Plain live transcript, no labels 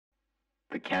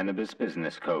the Cannabis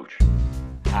Business Coach.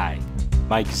 Hi,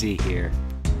 Mike Z here,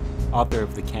 author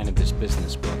of the Cannabis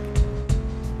Business Book,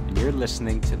 and you're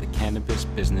listening to the Cannabis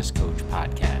Business Coach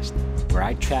podcast, where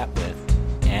I chat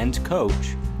with and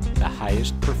coach the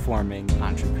highest performing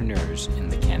entrepreneurs in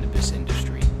the cannabis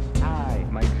industry. Hi,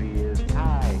 Mike Z is.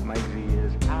 Hi, Mike Z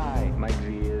is. Hi, Mike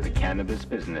Z is. The Cannabis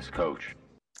Business Coach.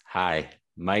 Hi,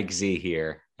 Mike Z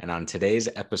here, and on today's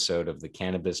episode of the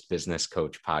Cannabis Business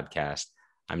Coach podcast,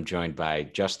 I'm joined by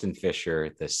Justin Fischer,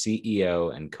 the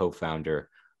CEO and co-founder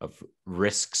of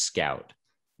RiskScout,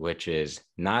 which is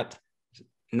not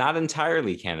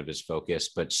entirely cannabis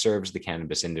focused, but serves the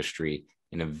cannabis industry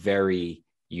in a very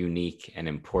unique and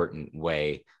important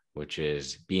way, which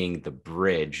is being the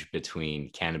bridge between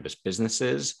cannabis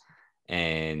businesses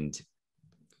and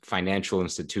financial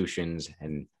institutions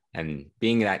and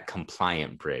being that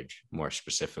compliant bridge more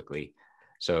specifically.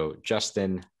 So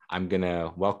Justin, I'm going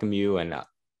to welcome you and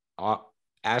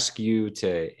ask you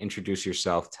to introduce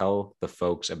yourself, tell the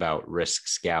folks about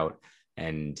RiskScout,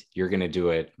 and you're going to do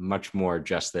it much more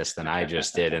justice than I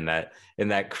just did in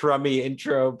that crummy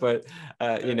intro, but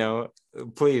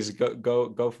please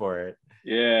go for it.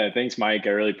 Yeah, thanks, Mike. I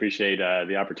really appreciate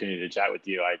the opportunity to chat with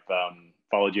you. I've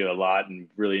followed you a lot and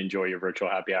really enjoy your virtual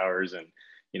happy hours and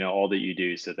all that you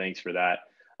do. So thanks for that.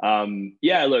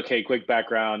 Look, hey, quick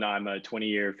background. I'm a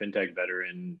 20-year fintech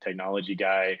veteran technology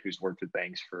guy who's worked with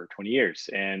banks for 20 years.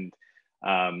 And,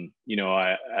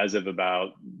 as of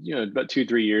about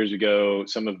 2-3 years ago,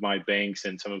 some of my banks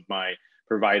and some of my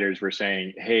providers were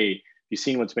saying, hey, you've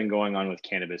seen what's been going on with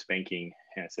cannabis banking.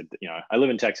 And I said, I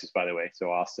live in Texas, by the way. So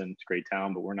Austin, it's a great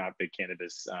town, but we're not a big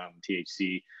cannabis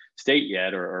THC state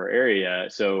yet or area.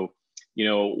 So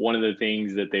one of the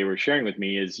things that they were sharing with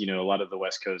me is, a lot of the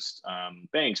West Coast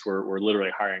banks were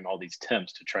literally hiring all these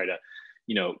temps to try to,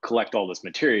 collect all this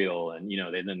material. And,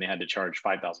 then they had to charge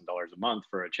 $5,000 a month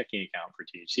for a checking account for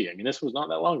THC. I mean, this was not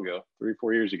that long ago,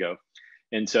 3-4 years ago.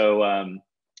 And so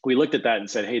we looked at that and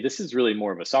said, hey, this is really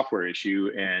more of a software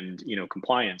issue and,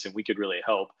 compliance, and we could really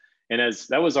help. And as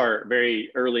that was our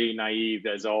very early naive,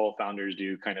 as all founders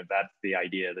do, kind of that's the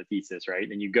idea, the thesis, right?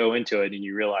 And you go into it and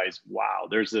you realize, wow,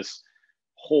 there's this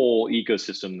whole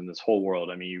ecosystem in this whole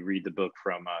world. I mean, you read the book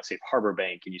from Safe Harbor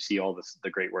Bank and you see all the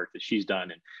great work that she's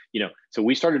done. And, so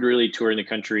we started really touring the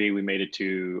country. We made it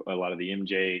to a lot of the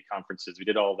MJ conferences. We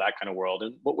did all that kind of world.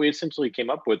 And what we essentially came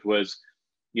up with was,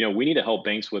 we need to help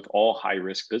banks with all high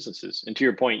risk businesses. And to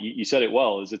your point, you said it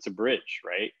well, is it's a bridge,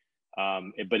 right?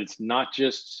 But it's not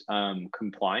just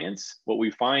compliance. What we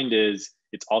find is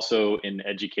it's also an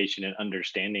education and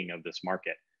understanding of this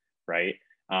market, right?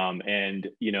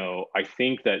 I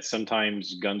think that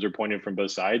sometimes guns are pointed from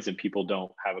both sides and people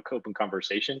don't have a open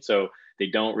conversation. So they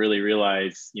don't really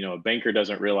realize, a banker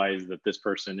doesn't realize that this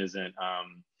person isn't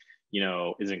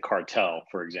cartel,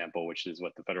 for example, which is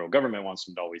what the federal government wants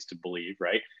them to always to believe,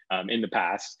 right? In the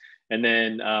past. And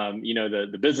then,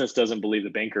 the business doesn't believe the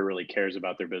banker really cares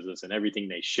about their business and everything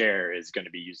they share is going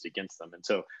to be used against them. And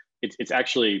so it's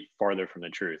actually farther from the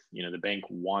truth. The bank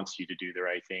wants you to do the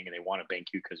right thing and they want to bank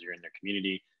you because you're in their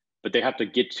community, but they have to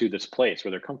get to this place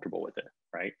where they're comfortable with it,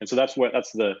 right? And so that's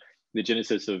the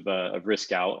genesis of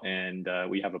RiskScout. And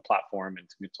we have a platform and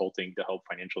consulting to help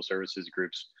financial services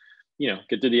groups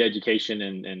get through the education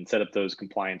and set up those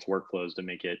compliance workflows to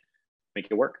make it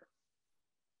work.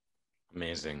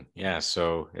 Amazing. Yeah.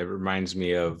 So it reminds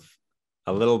me of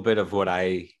a little bit of what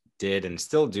I did and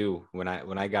still do when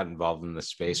I got involved in the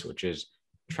space, which is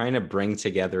trying to bring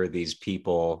together these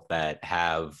people that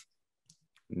have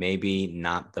maybe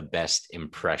not the best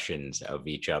impressions of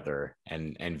each other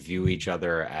and view each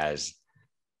other as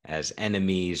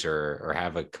enemies or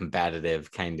have a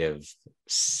combative kind of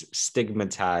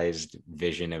stigmatized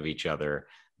vision of each other,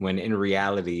 when in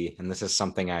reality, and this is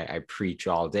something I preach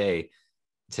all day,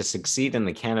 to succeed in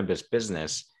the cannabis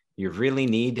business, you really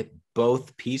need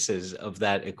both pieces of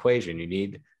that equation. You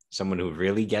need someone who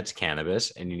really gets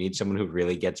cannabis and you need someone who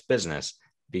really gets business,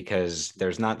 because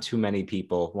there's not too many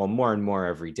people, well, more and more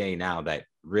every day now, that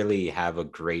really have a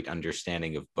great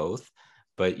understanding of both,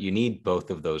 but you need both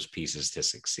of those pieces to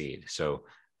succeed. So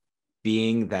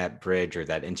being that bridge or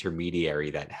that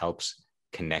intermediary that helps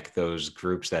connect those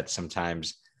groups that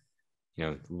sometimes,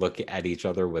 look at each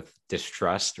other with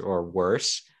distrust or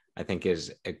worse, I think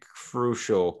is a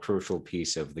crucial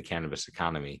piece of the cannabis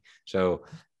economy. So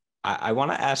I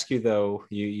want to ask you though,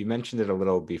 you mentioned it a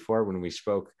little before when we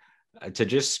spoke, to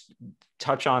just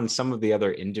touch on some of the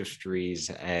other industries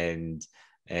and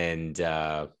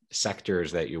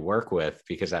sectors that you work with,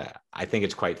 because I think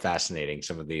it's quite fascinating,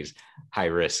 some of these high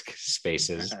risk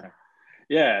spaces.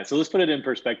 Yeah. So let's put it in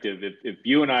perspective. If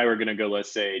you and I were going to go,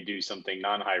 let's say, do something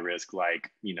non-high risk, like,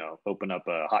 open up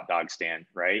a hot dog stand,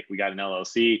 right? We got an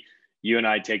LLC. You and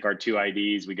I take our two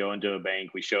IDs, we go into a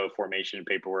bank, we show formation and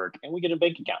paperwork, and we get a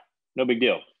bank account. No big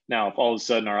deal. Now, if all of a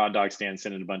sudden our hot dog stand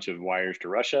sending a bunch of wires to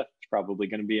Russia, it's probably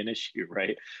going to be an issue,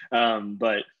 right?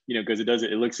 But because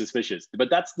it looks suspicious. But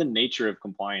that's the nature of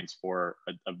compliance for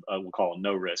we'll call it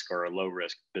no risk or a low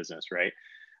risk business, right?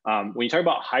 When you talk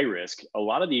about high risk, a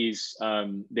lot of these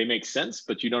they make sense,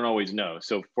 but you don't always know.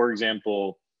 So, for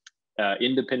example,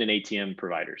 independent ATM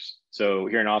providers. So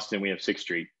here in Austin, we have 6th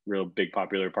Street, real big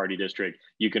popular party district.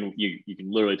 You can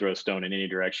literally throw a stone in any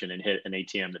direction and hit an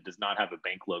ATM that does not have a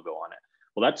bank logo on it.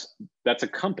 Well, that's a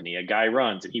company a guy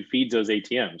runs, and he feeds those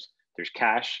ATMs. There's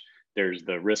cash. There's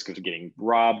the risk of getting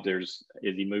robbed. Is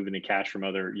he moving the cash from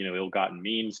other ill-gotten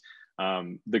means?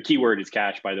 The key word is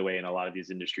cash, by the way, in a lot of these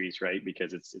industries, right?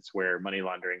 Because it's where money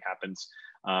laundering happens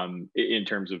in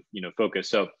terms of focus.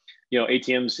 So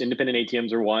ATMs, independent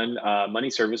ATMs are one. Money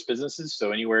service businesses.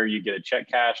 So anywhere you get a check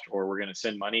cashed or we're going to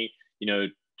send money,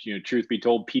 truth be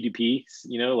told, P2P,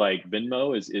 like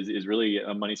Venmo is really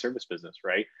a money service business,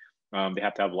 right? They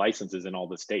have to have licenses in all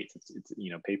the states. It's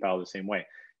PayPal the same way.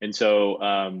 And so,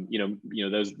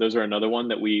 those are another one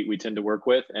that we tend to work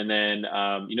with. And then,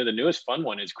 the newest fun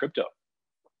one is crypto.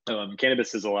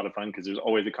 Cannabis is a lot of fun because there's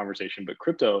always a conversation, but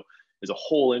crypto is a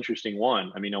whole interesting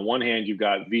one. I mean, on one hand, you've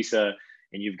got Visa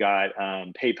and you've got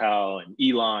PayPal and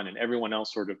Elon and everyone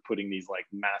else sort of putting these like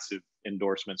massive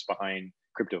endorsements behind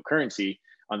cryptocurrency.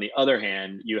 On the other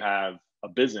hand, you have a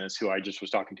business who I just was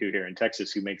talking to here in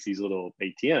Texas who makes these little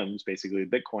ATMs, basically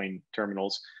Bitcoin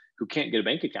terminals, who can't get a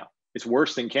bank account. It's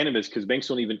worse than cannabis because banks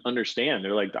don't even understand.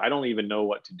 They're like, I don't even know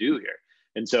what to do here.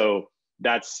 And so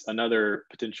that's another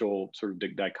potential sort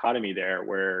of dichotomy there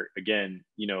where, again,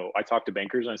 I talk to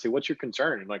bankers and I say, what's your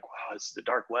concern? And like, wow, it's the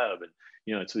dark web. And,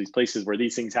 it's these places where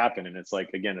these things happen. And it's like,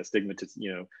 again, a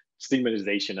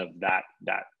stigmatization of that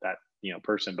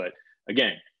person. But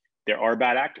again, there are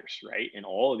bad actors, right? In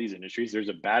all of these industries, there's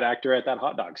a bad actor at that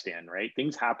hot dog stand, right?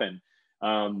 Things happen,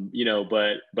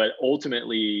 but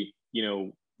ultimately,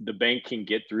 the bank can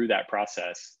get through that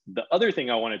process. The other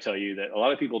thing I want to tell you that a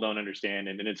lot of people don't understand,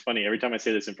 and it's funny, every time I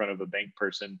say this in front of a bank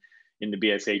person in the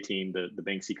BSA team, the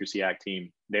Bank Secrecy Act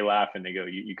team, they laugh and they go,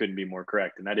 you couldn't be more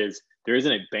correct. And that is, there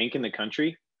isn't a bank in the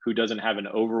country who doesn't have an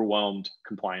overwhelmed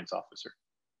compliance officer,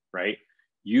 right?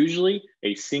 Usually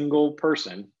a single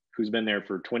person who's been there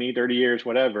for 20, 30 years,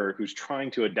 whatever, who's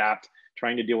trying to adapt,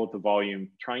 trying to deal with the volume,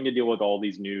 trying to deal with all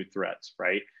these new threats,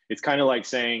 right? It's kind of like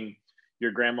saying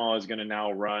your grandma is going to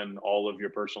now run all of your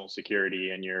personal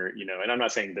security and and I'm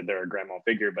not saying that they're a grandma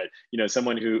figure, but,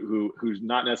 someone who's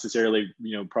not necessarily,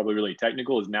 probably really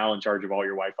technical is now in charge of all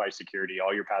your Wi-Fi security,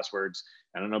 all your passwords.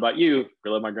 I don't know about you, I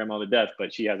love my grandma to death,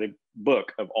 but she has a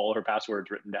book of all her passwords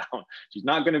written down. She's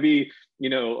not going to be,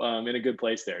 in a good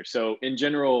place there. So in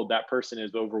general, that person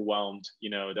is overwhelmed,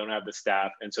 don't have the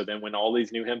staff. And so then when all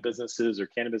these new hemp businesses or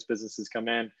cannabis businesses come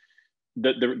in,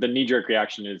 the knee-jerk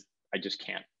reaction is, I just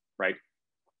can't, right?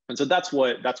 And so that's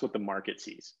what the market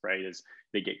sees, right? Is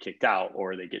they get kicked out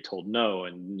or they get told no,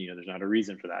 and there's not a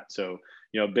reason for that. So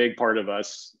a big part of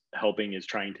us helping is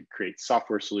trying to create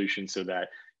software solutions so that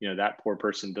that poor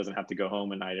person doesn't have to go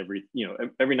home at night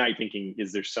every night thinking,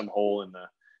 is there some hole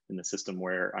in the system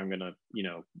where I'm gonna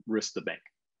risk the bank,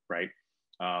 right?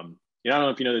 I don't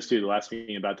know if you know this too. The last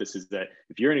thing about this is that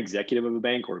if you're an executive of a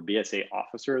bank or a BSA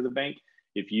officer of the bank,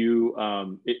 if you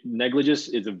negligence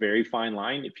is a very fine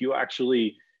line. If you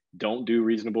actually don't do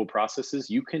reasonable processes,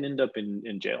 you can end up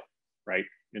in jail, right?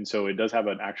 And so it does have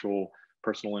an actual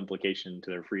personal implication to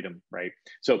their freedom, right?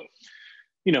 So,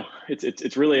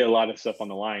 it's really a lot of stuff on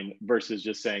the line versus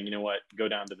just saying, go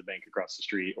down to the bank across the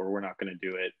street, or we're not going to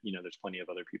do it. There's plenty of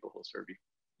other people who'll serve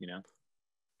you,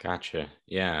 Gotcha.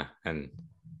 Yeah. And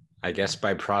I guess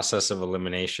by process of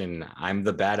elimination, I'm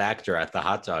the bad actor at the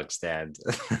hot dog stand.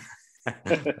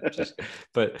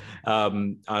 But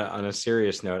on a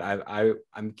serious note,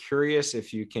 I'm curious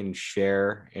if you can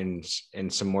share in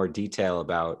some more detail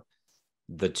about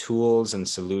the tools and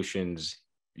solutions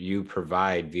you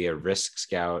provide via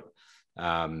RiskScout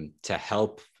to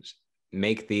help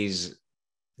make these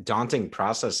daunting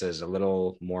processes a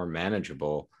little more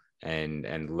manageable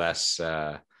and less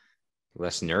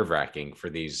nerve-wracking for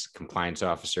these compliance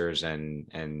officers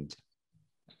and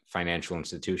financial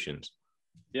institutions.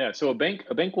 Yeah, so a bank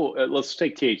will, let's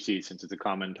take THC since it's a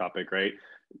common topic, right?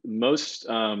 Most,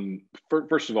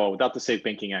 first of all, without the Safe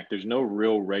Banking Act, there's no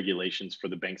real regulations for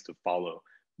the banks to follow.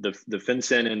 The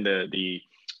FinCEN and the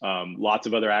lots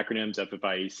of other acronyms,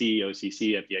 FFIEC,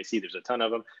 OCC, FDIC, there's a ton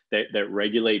of them that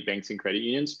regulate banks and credit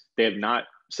unions. They have not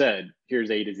said,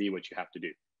 here's A to Z what you have to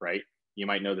do, right? You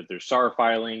might know that there's SAR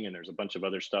filing and there's a bunch of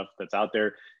other stuff that's out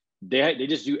there. They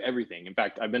just do everything. In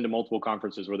fact, I've been to multiple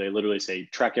conferences where they literally say,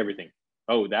 track everything.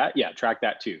 Oh, that? Yeah, track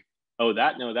that too. Oh,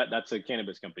 that? No, that's a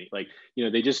cannabis company. Like,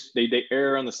 they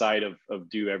err on the side of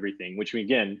do everything, which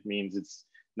again means it's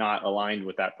not aligned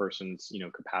with that person's,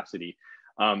 capacity.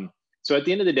 So at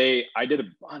the end of the day, I did a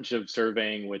bunch of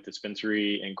surveying with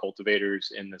dispensary and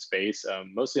cultivators in the space,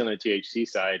 mostly on the THC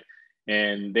side.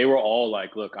 And they were all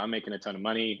like, look, I'm making a ton of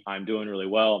money. I'm doing really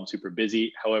well. I'm super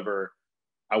busy. However,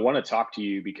 I want to talk to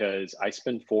you because I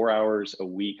spend 4 hours a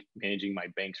week managing my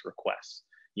bank's requests,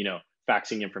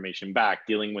 faxing information back,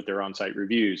 dealing with their on-site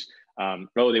reviews.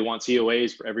 They want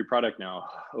COAs for every product now.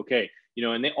 Okay.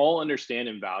 And they all understand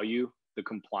and value the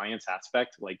compliance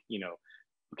aspect. Like,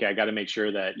 okay, I got to make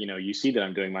sure that, you see that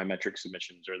I'm doing my metric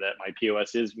submissions or that my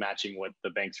POS is matching what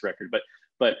the bank's record.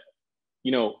 But,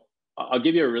 I'll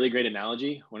give you a really great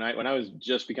analogy. When I was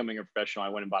just becoming a professional, I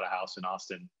went and bought a house in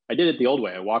Austin. I did it the old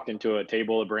way. I walked into a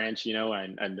table, a branch,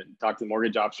 and talked to the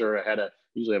mortgage officer. I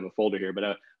usually have a folder here, but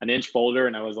an inch folder.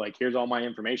 And I was like, here's all my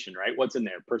information, right? What's in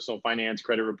there? Personal finance,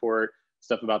 credit report,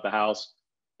 stuff about the house,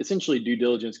 essentially due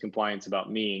diligence compliance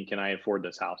about me. And can I afford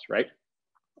this house, right?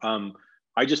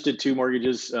 I just did 2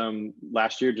 mortgages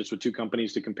last year, just with 2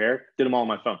 companies to compare, did them all on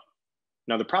my phone.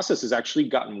 Now the process has actually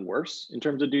gotten worse in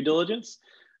terms of due diligence.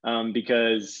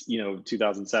 Because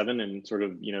 2007 and sort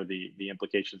of the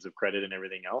implications of credit and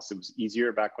everything else. It was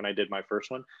easier back when I did my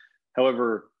first one.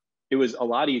 However, it was a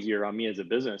lot easier on me as a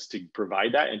business to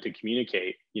provide that and to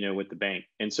communicate with the bank.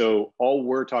 And so all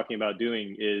we're talking about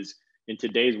doing is, in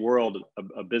today's world,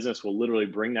 a business will literally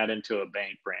bring that into a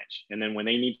bank branch, and then when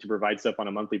they need to provide stuff on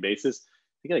a monthly basis,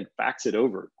 they can fax it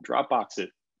over, Dropbox it.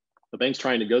 The bank's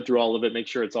trying to go through all of it, make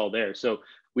sure it's all there. So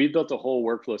we've built a whole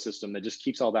workflow system that just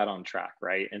keeps all that on track,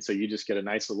 right? And so you just get a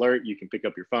nice alert. You can pick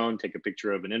up your phone, take a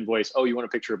picture of an invoice. Oh, you want a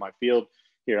picture of my field?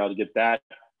 Here, I'll get that,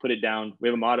 put it down. We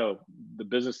have a motto: the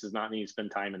business does not need to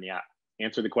spend time in the app.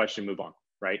 Answer the question, move on,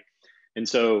 right? And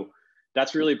so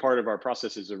that's really part of our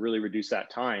process, is to really reduce that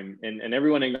time. And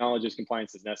everyone acknowledges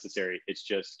compliance is necessary. It's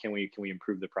just, can we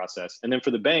improve the process? And then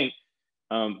for the bank,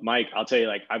 Mike, I'll tell you,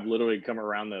 like, I've literally come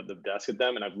around the desk at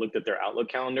them and I've looked at their Outlook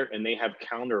calendar, and they have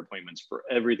calendar appointments for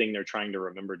everything they're trying to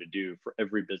remember to do for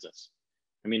every business.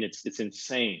 I mean, it's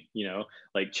insane,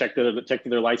 like check that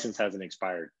their license hasn't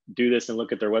expired, do this and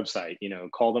look at their website,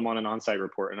 call them on an on-site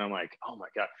report. And I'm like, oh my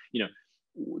God,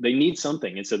 they need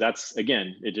something. And so that's,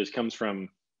 again, it just comes from,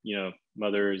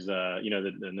 mothers,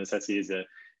 the necessity is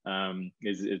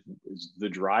the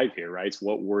drive here, right? So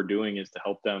what we're doing is to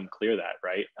help them clear that,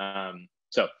 right?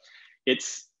 So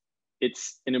it's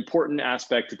an important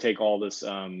aspect to take all this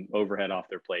overhead off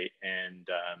their plate. And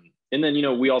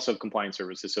then, we also have compliance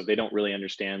services. So if they don't really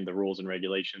understand the rules and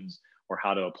regulations or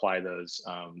how to apply those,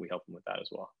 we help them with that as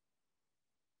well.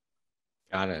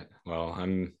 Got it. Well,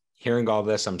 I'm hearing all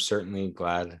this. I'm certainly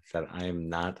glad that I am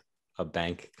not a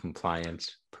bank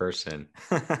compliance person.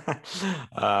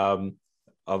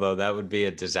 Although that would be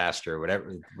a disaster.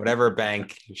 Whatever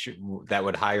bank that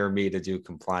would hire me to do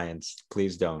compliance,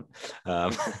 please don't.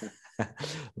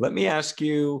 Let me ask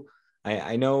you,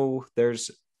 I know there's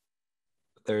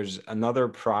another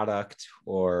product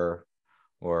or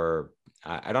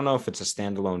I don't know if it's a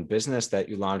standalone business that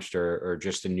you launched or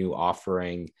just a new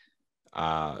offering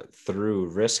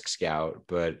through RiskScout,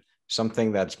 but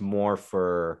something that's more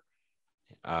for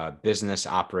business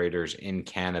operators in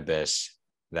cannabis.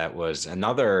 That was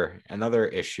another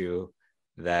issue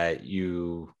that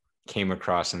you came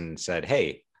across and said,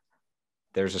 hey,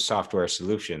 there's a software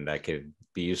solution that could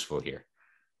be useful here.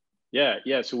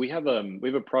 Yeah. So we have a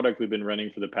product we've been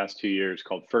running for the past 2 years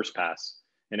called First Pass.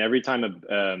 And every time,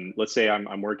 let's say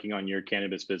I'm working on your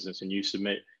cannabis business and you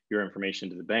submit your information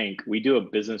to the bank, we do a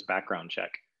business background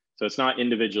check. So it's not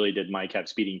individually, did Mike have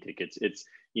speeding tickets? It's,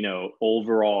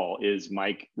 overall, is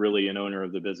Mike really an owner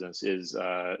of the business? Is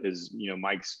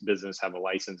Mike's business have a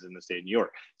license in the state of New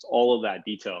York? It's all of that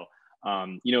detail.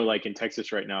 Like in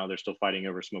Texas right now, they're still fighting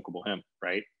over smokable hemp,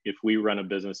 right? If we run a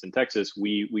business in Texas,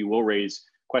 we will raise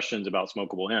questions about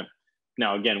smokable hemp.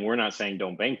 Now, again, we're not saying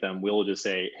don't bank them. We'll just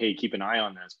say, hey, keep an eye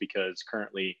on this because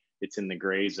currently it's in the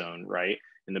gray zone, right?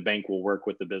 And the bank will work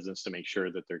with the business to make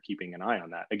sure that they're keeping an eye on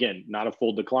that. Again, not a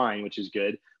full decline, which is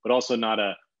good, but also not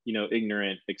a,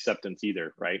 ignorant acceptance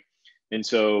either, right? And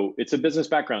so it's a business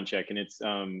background check, and it's,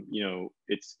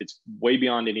 it's way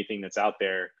beyond anything that's out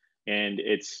there. And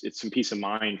it's some peace of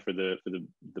mind for the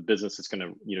business that's going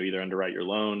to, either underwrite your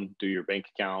loan, do your bank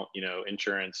account,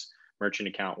 insurance, merchant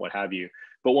account, what have you.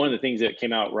 But one of the things that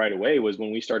came out right away was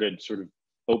when we started sort of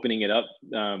opening it up.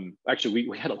 Actually,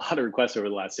 we had a lot of requests over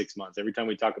the last 6 months. Every time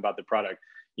we talk about the product,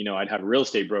 I'd have real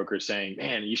estate brokers saying,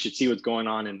 man, you should see what's going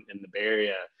on in the Bay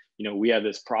Area. We have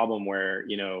this problem where,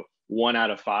 1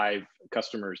 out of 5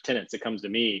 customers, tenants that comes to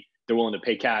me, they're willing to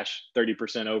pay cash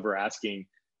 30% over asking,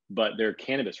 but they're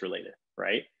cannabis related,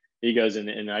 right? He goes,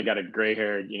 and I got a gray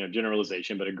haired,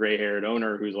 generalization, but a gray haired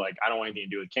owner who's like, I don't want anything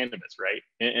to do with cannabis, right?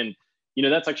 And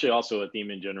that's actually also a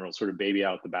theme in general, sort of baby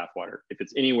out the bathwater. If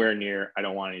it's anywhere near, I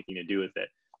don't want anything to do with it.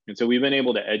 And so we've been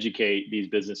able to educate these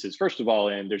businesses, first of all,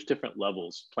 and there's different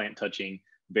levels, plant touching,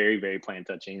 very, very plant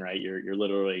touching, right? You're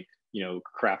literally,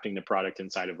 crafting the product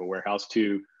inside of a warehouse,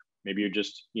 to maybe you're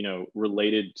just,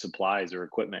 related supplies or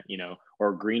equipment,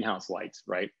 or greenhouse lights,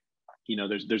 right?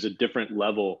 There's a different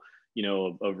level,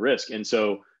 of risk. And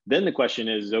so then the question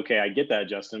is, okay, I get that,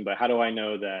 Justin, but how do I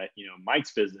know that,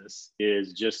 Mike's business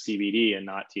is just CBD and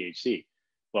not THC?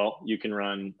 Well, you can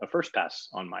run a first pass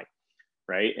on Mike,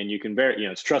 right? And you can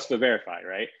it's trust but verify,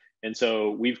 right? And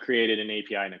so we've created an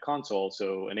API and a console.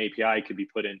 So an API could be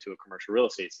put into a commercial real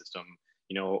estate system.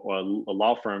 A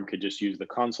law firm could just use the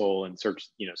console and search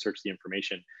the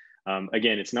information.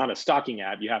 Again, it's not a stalking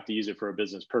app. You have to use it for a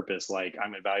business purpose. Like,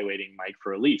 I'm evaluating Mike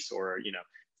for a lease, or,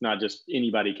 it's not just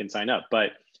anybody can sign up.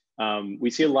 But we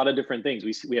see a lot of different things.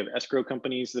 We have escrow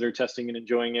companies that are testing and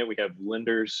enjoying it. We have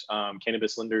lenders,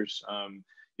 cannabis lenders, on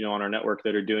our network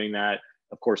that are doing that.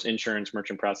 Of course, insurance,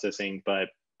 merchant processing, but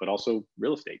also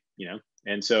real estate,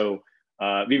 And so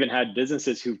we've even had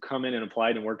businesses who've come in and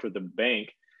applied and worked with the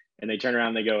bank, and they turn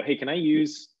around and they go, hey, can I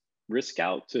use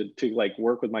RiskScout to like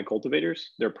work with my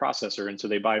cultivators? They're a processor. And so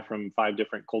they buy from 5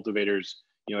 different cultivators,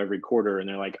 every quarter. And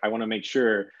they're like, I want to make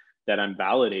sure that I'm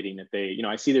validating that they,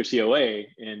 I see their COA,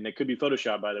 and it could be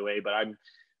Photoshop, by the way, but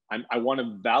I want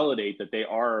to validate that they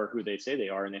are who they say they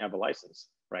are, and they have a license,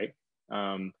 right?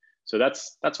 So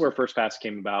that's where First Pass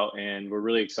came about, and we're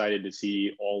really excited to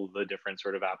see all the different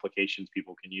sort of applications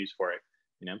people can use for it,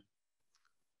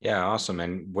 Yeah, awesome.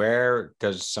 And where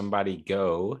does somebody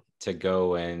go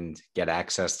and get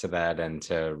access to that and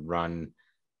to run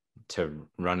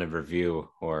a review?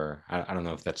 Or I don't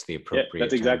know if that's the appropriate Yeah,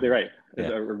 that's exactly term. right.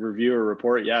 Yeah. A review or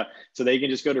report. Yeah. So they can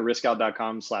just go to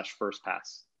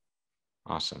riskscout.com/firstpass.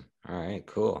 Awesome. All right,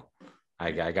 cool.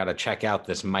 I got to check out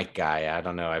this Mike guy. I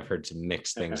don't know. I've heard some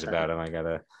mixed things about him. I got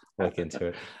to look into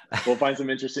it. We'll find some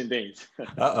interesting things.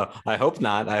 I hope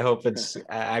not. I hope it's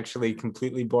actually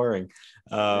completely boring.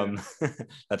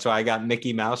 That's why I got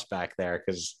Mickey Mouse back there,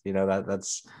 because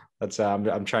that's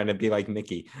I'm trying to be like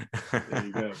Mickey.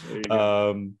 There you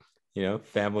go.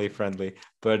 Family friendly.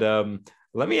 But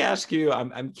let me ask you.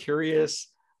 I'm curious.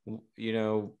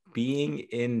 Being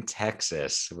in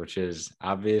Texas, which is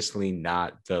obviously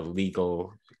not the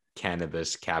legal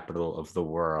cannabis capital of the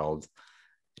world,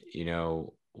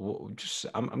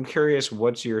 I'm curious,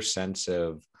 what's your sense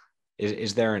of,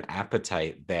 is there an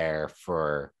appetite there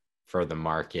for the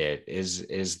market?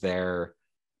 Is there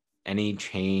any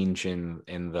change in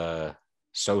the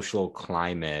social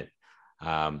climate?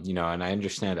 And I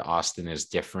understand Austin is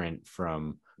different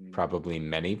from probably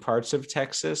many parts of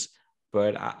Texas,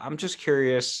 but I'm just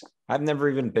curious. I've never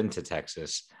even been to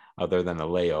Texas other than a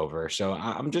layover. So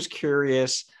I'm just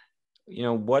curious,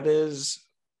 what's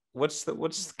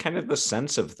kind of the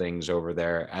sense of things over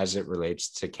there as it relates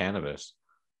to cannabis?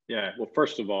 Yeah. Well,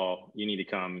 first of all, you need to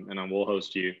come, and we'll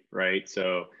host you, right?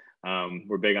 So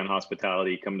we're big on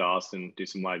hospitality. Come to Austin, do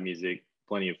some live music,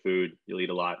 plenty of food. You'll eat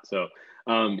a lot. So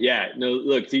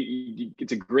look,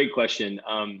 it's a great question.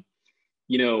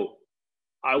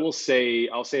 I'll say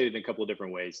it in a couple of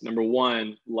different ways. Number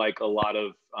one, like a lot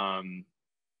of,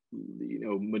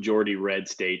 majority red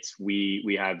states,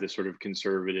 we have this sort of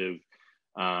conservative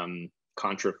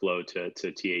contraflow to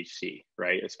THC,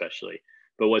 right? Especially.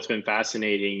 But what's been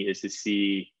fascinating is to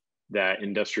see that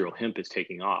industrial hemp is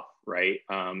taking off, right?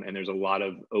 And there's a lot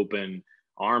of open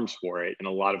arms for it, and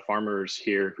a lot of farmers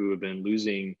here who have been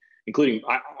losing, including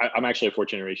I'm actually a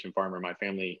 4th-generation farmer. My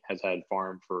family has had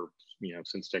farm for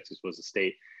since Texas was a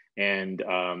state, and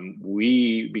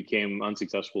we became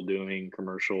unsuccessful doing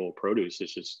commercial produce.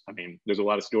 It's just, there's a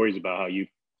lot of stories about how you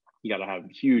got to have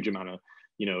a huge amount of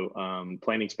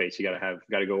planting space. You got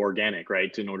to go organic,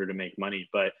 right, in order to make money.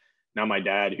 But now my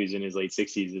dad, who's in his late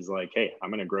 60s, is like, hey, I'm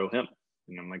going to grow hemp.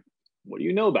 And I'm like, what do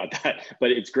you know about that?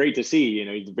 But it's great to see,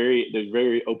 there's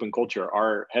very open culture.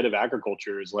 Our head of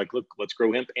agriculture is like, look, let's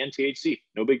grow hemp and THC.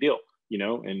 No big deal,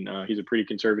 and he's a pretty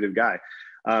conservative guy.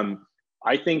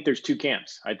 I think there's 2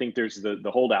 camps. I think there's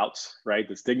the holdouts, right?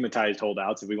 The stigmatized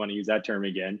holdouts, if we want to use that term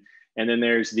again. And then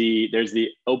there's the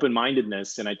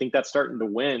open-mindedness. And I think that's starting to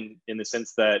win, in the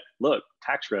sense that, look,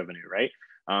 tax revenue, right?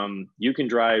 You can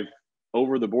drive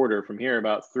over the border from here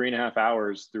about 3.5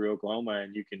 hours through Oklahoma,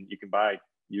 and you can buy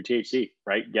your THC,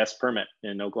 right? Guest permit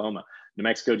in Oklahoma. New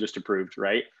Mexico just approved,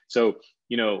 right? So,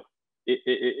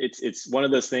 it's one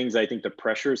of those things. I think the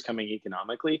pressure is coming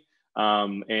economically,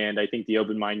 and I think the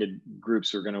open-minded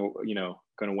groups are going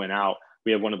to win out.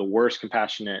 We have one of the worst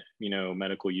compassionate,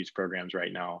 medical use programs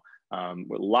right now,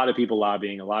 with a lot of people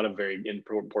lobbying, a lot of very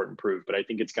important proof. But I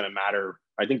think it's going to matter.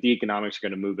 I think the economics are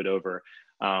going to move it over,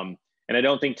 and I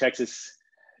don't think Texas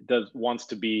wants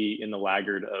to be in the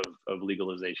laggard of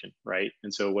legalization, right?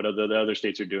 And so what the other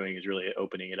states are doing is really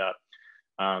opening it up.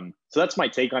 So that's my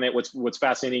take on it. What's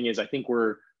fascinating is I think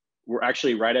we're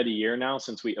actually right at a year now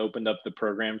since we opened up the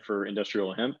program for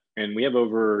industrial hemp, and we have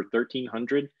over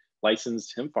 1,300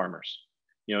 licensed hemp farmers.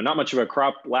 Not much of a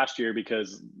crop last year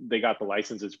because they got the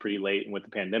licenses pretty late and with the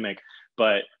pandemic,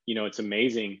 but it's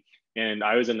amazing. And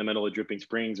I was in the middle of Dripping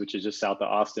Springs, which is just south of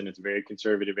Austin. It's a very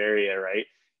conservative area, right?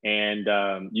 And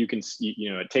you can,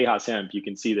 at Tejas Hemp, you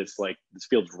can see this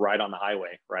field's right on the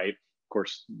highway, right? Of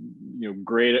course,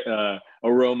 great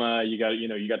aroma. You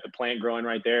got the plant growing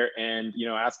right there, and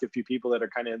ask a few people that are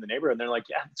kind of in the neighborhood, and they're like,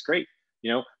 yeah, it's great.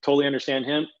 Totally understand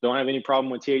hemp. Don't have any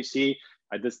problem with THC.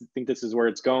 I just think this is where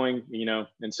it's going.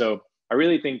 And so I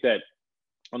really think that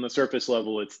on the surface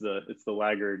level, it's the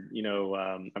laggard.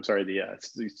 The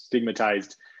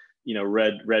stigmatized,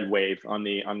 red wave. On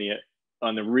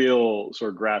the real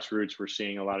sort of grassroots, we're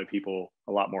seeing a lot of people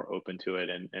a lot more open to it,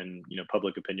 and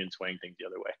public opinion swaying things the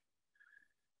other way.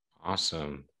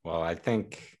 Awesome. Well, I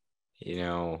think,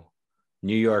 New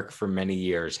York for many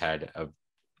years had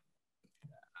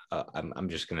I'm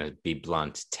just going to be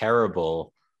blunt,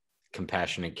 terrible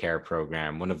compassionate care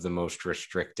program, one of the most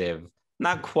restrictive,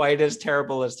 not quite as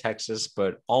terrible as Texas,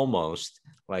 but almost,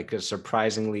 like a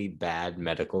surprisingly bad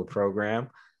medical program.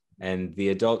 And the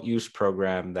adult use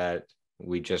program that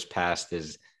we just passed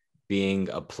is being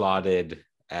applauded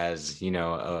as,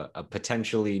 a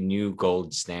potentially new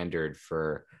gold standard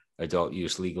for adult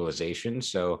use legalization.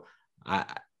 So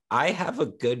I have a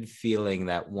good feeling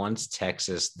that once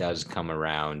Texas does come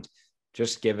around,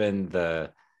 just given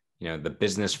the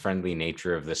business friendly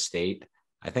nature of the state,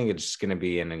 I think it's going to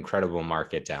be an incredible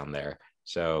market down there.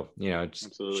 So, it's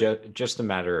just a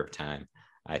matter of time,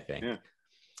 I think.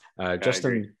 Yeah.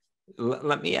 Justin,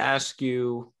 let me ask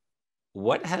you,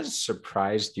 what has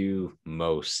surprised you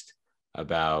most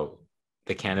about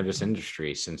the cannabis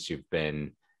industry since you've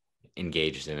been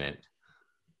engaged in it?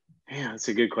 Yeah, that's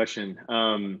a good question.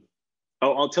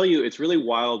 I'll tell you, it's really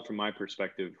wild from my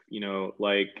perspective.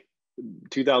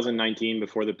 2019,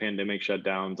 before the pandemic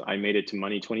shutdowns, I made it to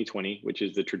Money 2020, which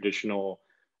is the traditional,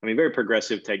 very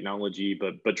progressive technology,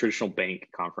 but traditional bank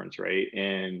conference, right?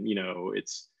 And,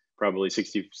 it's probably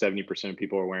 60-70% of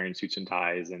people are wearing suits and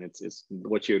ties, and it's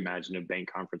what you imagine of bank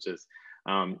conferences,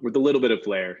 with a little bit of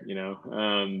flair,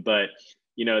 but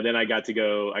then I got to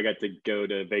go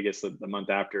to Vegas the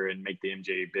month after and make the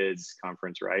MJ Biz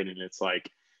conference, right? And it's like,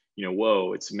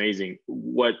 whoa, it's amazing.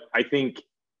 What I think,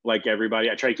 like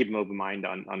everybody, I try to keep an open mind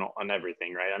on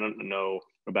everything, right? I don't know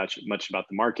much about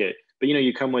the market, but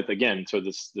you come with, again, so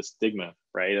this stigma,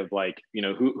 right, of like,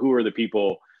 who are the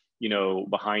people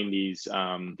behind these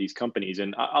companies.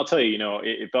 And I'll tell you,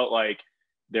 it felt like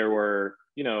there were,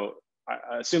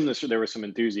 I assume there were some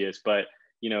enthusiasts, but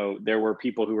there were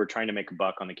people who were trying to make a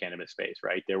buck on the cannabis space,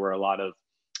 right? There were a lot of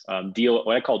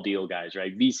what I call deal guys,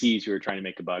 right? VCs who are trying to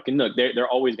make a buck. And look, they're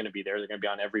always going to be there. They're going to be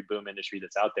on every boom industry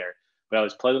that's out there. But I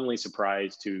was pleasantly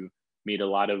surprised to meet a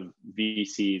lot of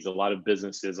VCs, a lot of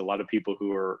businesses, a lot of people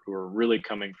who are really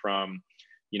coming from,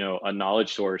 a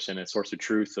knowledge source and a source of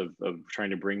truth of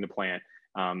trying to bring the plant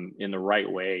in the right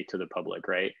way to the public,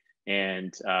 right?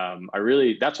 And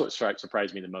that's what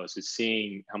surprised me the most, is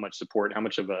seeing how much support, how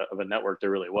much of a network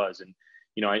there really was. And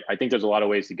I think there's a lot of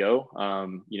ways to go,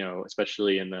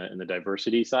 especially in the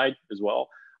diversity side as well.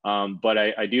 But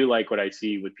I do like what I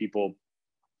see with people,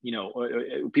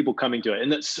 people coming to it,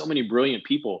 and that's so many brilliant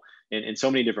people in so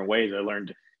many different ways. I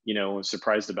learned, was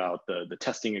surprised about the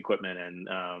testing equipment and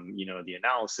the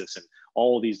analysis and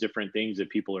all of these different things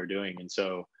that people are doing. And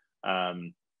so,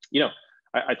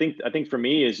 I think for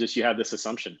me is just, you have this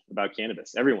assumption about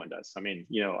cannabis. Everyone does.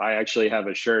 I actually have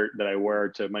a shirt that I wear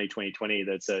to Money 2020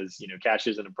 that says, cash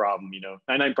isn't a problem,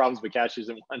 99 problems, but cash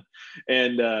isn't one.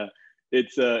 And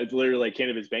it's literally like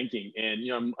cannabis banking. And,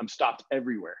 I'm stopped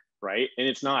everywhere. Right. And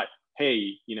it's not,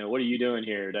 hey, what are you doing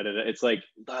here? It's like,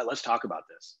 let's talk about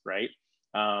this. Right.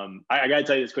 I got to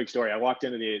tell you this quick story. I walked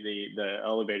into the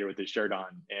elevator with this shirt on,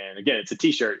 and again, it's a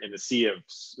t-shirt in the sea of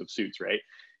suits. Right.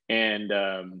 And,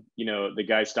 the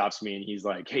guy stops me and he's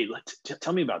like, hey,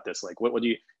 tell me about this. Like, what do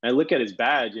you, and I look at his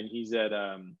badge and he's at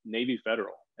Navy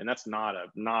Federal. And that's not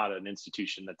an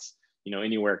institution that's,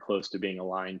 anywhere close to being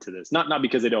aligned to this. Not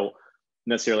because they don't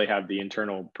necessarily have the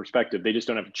internal perspective. They just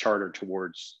don't have a charter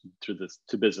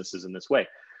to businesses in this way.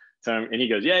 So, and he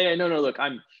goes, yeah, no, look,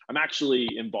 I'm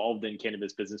actually involved in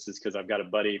cannabis businesses because I've got a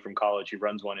buddy from college who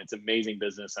runs one. It's an amazing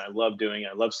business. And I love doing it.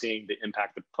 I love seeing the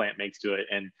impact the plant makes to it.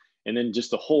 And then just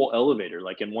the whole elevator,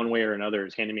 like in one way or another,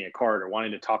 is handing me a card or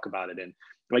wanting to talk about it. And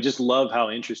I just love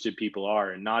how interested people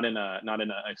are, and not in a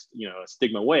a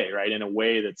stigma way, right? In a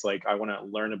way that's like, I want to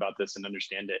learn about this and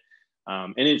understand it.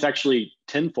 And it's actually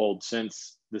tenfold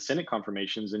since the Senate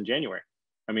confirmations in January.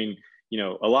 I mean,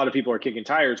 a lot of people are kicking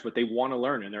tires, but they want to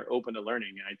learn and they're open to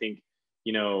learning. And I think,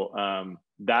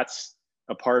 that's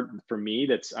a part for me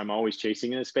that's I'm always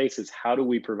chasing in this space, is how do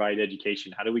we provide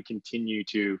education? How do we continue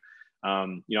to,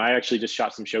 I actually just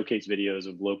shot some showcase videos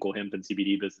of local hemp and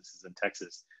CBD businesses in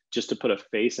Texas, just to put a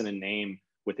face and a name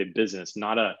with a business,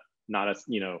 not a,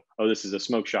 oh, this is a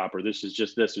smoke shop, or this is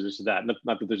just this, or this is that.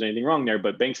 Not that there's anything wrong there,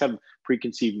 but banks have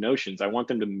preconceived notions. I want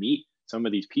them to meet some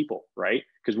of these people, right?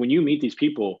 Because when you meet these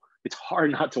people, it's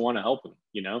hard not to want to help them,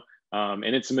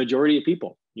 and it's a majority of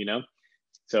people,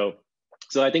 So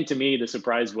I think to me, the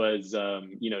surprise was,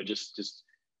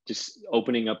 just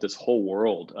opening up this whole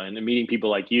world and meeting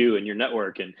people like you and your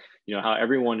network, and, how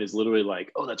everyone is literally like,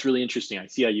 oh, that's really interesting. I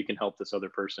see how you can help this other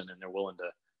person, and they're willing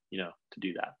to, to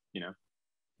do that,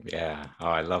 Yeah. Oh,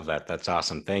 I love that. That's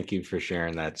awesome. Thank you for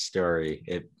sharing that story.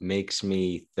 It makes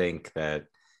me think that,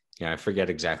 I forget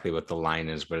exactly what the line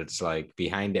is, but it's like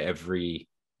behind every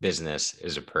business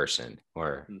is a person,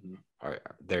 or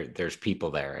there's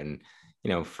people there. And,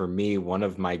 for me, one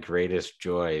of my greatest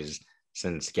joys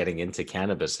since getting into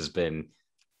cannabis has been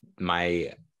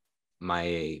my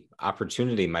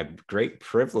opportunity, my great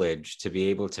privilege to be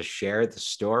able to share the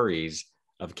stories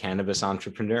of cannabis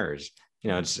entrepreneurs.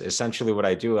 It's essentially what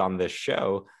I do on this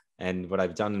show and what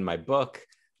I've done in my book,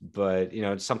 but,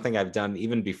 it's something I've done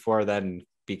even before then,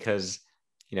 because,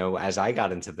 as I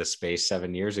got into this space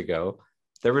 7 years ago,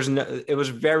 it was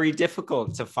very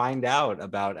difficult to find out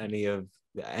about any of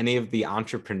the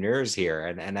entrepreneurs here.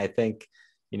 And I think,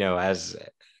 as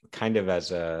kind of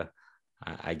as a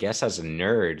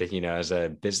nerd, as a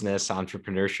business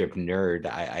entrepreneurship nerd,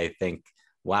 I think,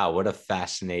 wow, what a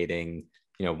fascinating,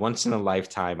 once in a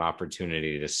lifetime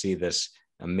opportunity to see this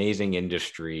amazing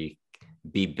industry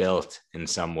be built in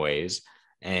some ways.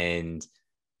 And,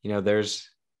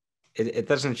 it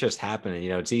doesn't just happen.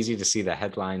 It's easy to see the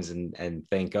headlines and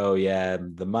think, oh yeah,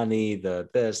 the money, the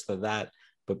this, the that.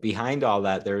 But behind all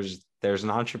that, there's an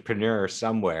entrepreneur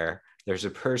somewhere. There's a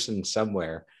person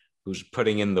somewhere who's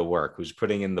putting in the work, who's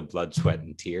putting in the blood, sweat,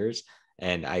 and tears.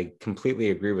 And I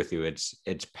completely agree with you.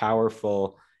 It's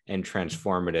powerful and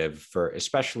transformative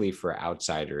especially for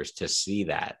outsiders to see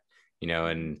that,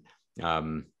 and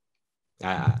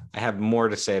I have more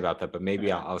to say about that, but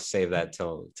maybe I'll save that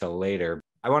till later.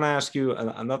 I want to ask you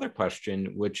another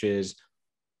question, which is,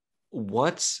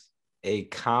 what's a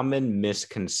common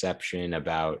misconception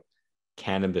about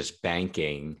cannabis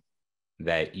banking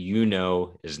that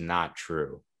is not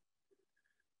true?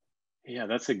 Yeah,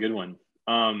 that's a good one.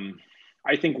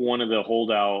 I think one of the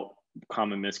holdout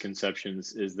common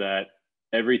misconceptions is that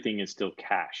everything is still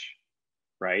cash,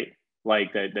 right?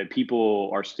 Like that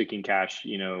people are sticking cash,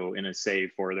 in a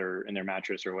safe or in their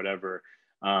mattress or whatever.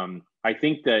 I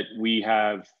think that we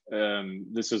have,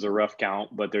 this is a rough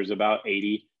count, but there's about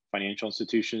 80 financial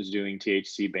institutions doing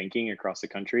THC banking across the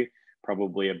country,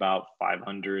 probably about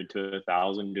 500 to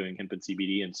 1,000 doing hemp and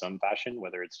CBD in some fashion,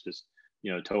 whether it's just,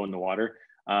 toe in the water.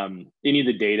 Any of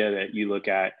the data that you look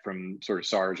at from sort of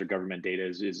SARS or government data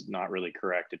is not really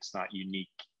correct. It's not unique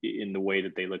in the way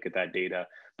that they look at that data.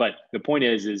 But the point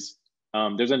is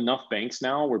there's enough banks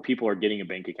now where people are getting a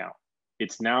bank account.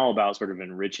 It's now about sort of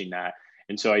enriching that.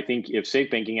 And so I think if Safe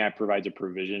Banking Act provides a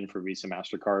provision for Visa,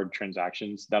 MasterCard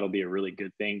transactions, that'll be a really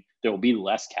good thing. There will be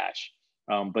less cash,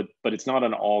 but it's not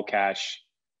an all cash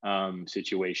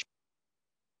situation.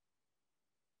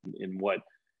 In what,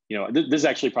 this is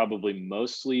actually probably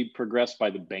mostly progressed by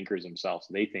the bankers themselves.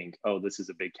 They think, oh, this is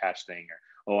a big cash thing.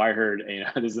 Or, oh, I heard,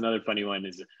 there's another funny one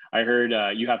is I heard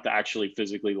you have to actually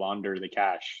physically launder the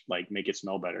cash, like make it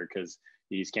smell better, because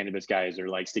these cannabis guys are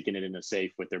like sticking it in a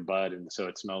safe with their bud. And so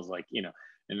it smells like, and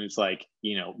it's like,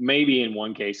 maybe in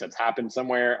one case that's happened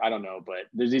somewhere. I don't know, but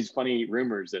there's these funny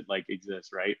rumors that like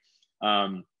exist, right?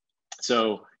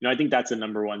 So, I think that's the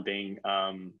number one thing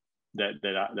that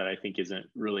I think isn't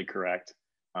really correct.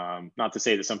 Not to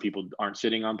say that some people aren't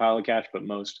sitting on pile of cash, but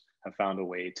most have found a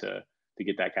way to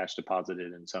get that cash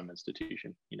deposited in some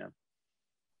institution,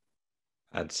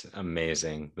 That's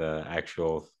amazing. The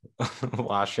actual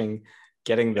washing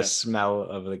getting the smell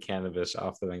of the cannabis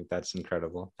off the bank. That's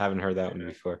incredible. Haven't heard that one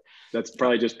before. That's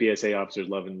probably just BSA officers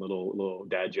loving little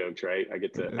dad jokes, right? I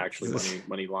get to actually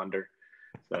money launder.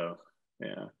 So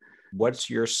yeah. What's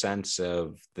your sense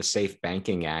of the Safe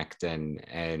Banking Act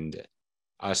and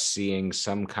us seeing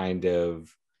some kind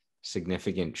of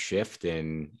significant shift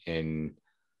in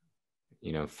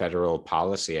federal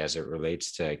policy as it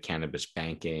relates to cannabis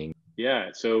banking? Yeah.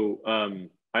 So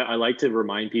I like to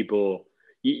remind people,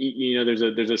 there's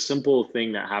a simple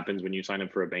thing that happens when you sign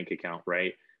up for a bank account,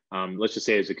 right? Let's just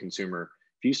say as a consumer,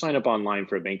 if you sign up online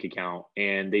for a bank account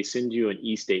and they send you an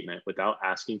e-statement without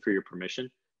asking for your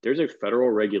permission, there's a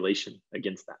federal regulation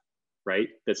against that, right?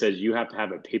 That says you have to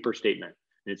have a paper statement.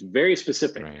 And it's very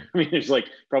specific. Right. I mean, there's like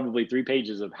probably 3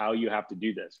 pages of how you have to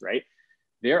do this, right?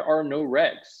 There are no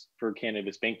regs for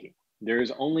cannabis banking. There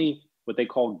is only what they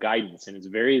call guidance, and it's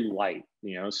very light,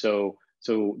 So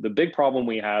the big problem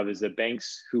we have is that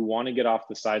banks who want to get off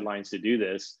the sidelines to do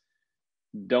this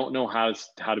don't know how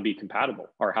to be compatible,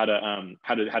 or how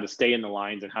to stay in the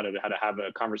lines, and how to have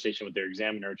a conversation with their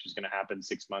examiner, which is going to happen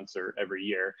 6 months or every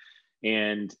year.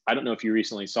 And I don't know if you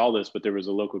recently saw this, but there was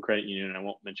a local credit union, and I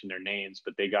won't mention their names,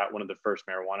 but they got one of the first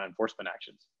marijuana enforcement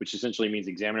actions, which essentially means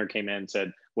the examiner came in and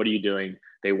said, "What are you doing?"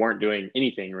 They weren't doing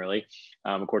anything really,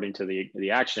 according to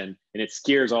the action. And it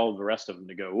scares all of the rest of them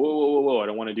to go, whoa, whoa, whoa, whoa, I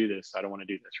don't want to do this. I don't want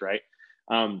to do this, right?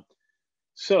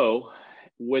 So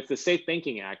with the Safe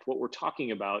Banking Act, what we're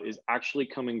talking about is actually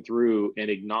coming through and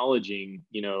acknowledging,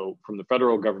 from the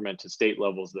federal government to state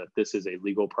levels, that this is a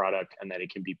legal product and that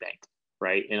it can be banked.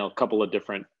 Right. And a couple of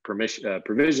different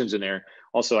provisions in there.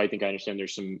 Also, I think I understand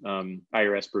there's some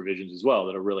IRS provisions as well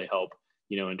that'll really help,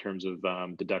 in terms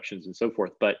of deductions and so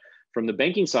forth. But from the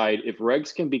banking side, if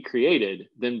regs can be created,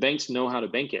 then banks know how to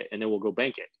bank it, and they will go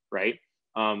bank it. Right.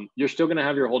 You're still going to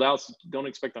have your holdouts. Don't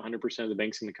expect 100% of the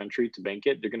banks in the country to bank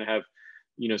it. They're going to have,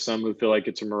 some who feel like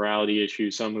it's a morality issue,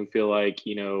 some who feel like,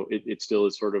 it still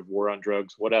is sort of war on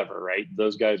drugs, whatever. Right.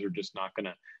 Those guys are just not going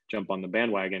to jump on the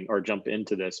bandwagon or jump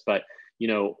into this. But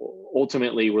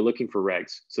ultimately we're looking for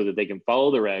regs so that they can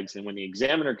follow the regs. And when the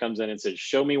examiner comes in and says,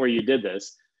 "Show me where you did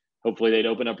this," hopefully they'd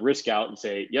open up RiskScout and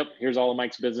say, "Yep, here's all of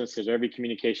Mike's business. Here's every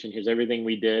communication. Here's everything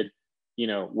we did."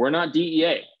 We're not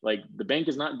DEA. Like, the bank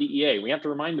is not DEA. We have to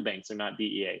remind the banks they're not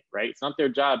DEA, right? It's not their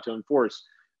job to enforce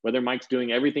whether Mike's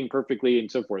doing everything perfectly and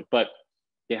so forth, but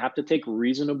they have to take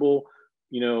reasonable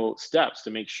steps to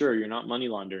make sure you're not money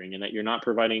laundering and that you're not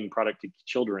providing product to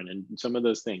children and some of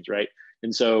those things, right?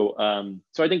 And so,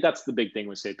 I think that's the big thing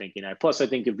with Safe Banking Act. Plus, I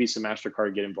think if Visa,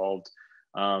 MasterCard get involved,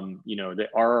 they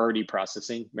are already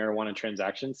processing marijuana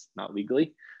transactions, not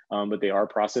legally, but they are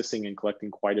processing and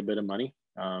collecting quite a bit of money.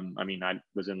 I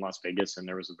was in Las Vegas, and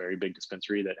there was a very big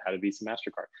dispensary that had a Visa,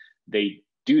 MasterCard. They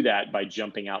do that by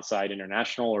jumping outside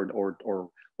international or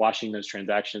washing those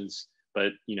transactions.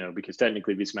 But, because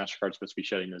technically Visa, MasterCard is supposed to be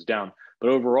shutting those down.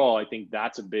 But overall, I think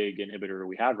that's a big inhibitor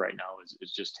we have right now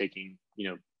is just taking,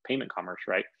 payment commerce,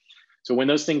 right? So when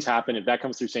those things happen, if that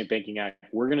comes through Safe Banking Act,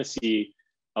 we're going to see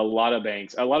a lot of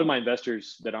banks, a lot of my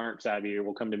investors that aren't savvy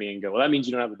will come to me and go, "Well, that means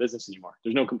you don't have a business anymore.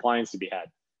 There's no compliance to be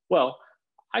had." Well,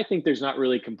 I think there's not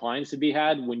really compliance to be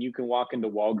had when you can walk into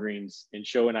Walgreens and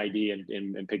show an ID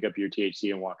and pick up your THC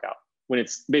and walk out, when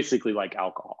it's basically like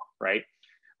alcohol, right?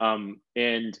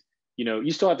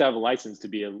 You still have to have a license to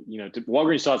be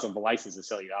Walgreens still has a license to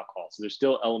sell you alcohol. So there's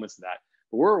still elements of that,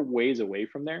 but we're ways away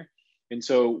from there. And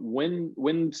so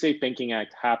when Safe Banking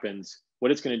Act happens,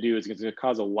 what it's going to do is it's going to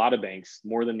cause a lot of banks,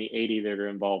 more than the 80 that are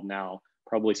involved now,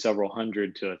 probably several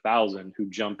hundred to 1,000 who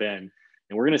jump in.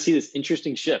 And we're going to see this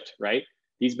interesting shift, right?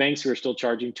 These banks who are still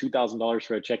charging $2,000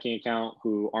 for a checking account,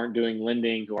 who aren't doing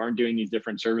lending, who aren't doing these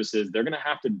different services, they're going to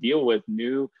have to deal with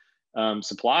new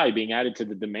supply being added to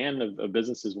the demand of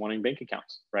businesses wanting bank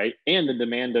accounts, right? And the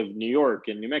demand of New York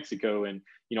and New Mexico and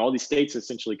all these states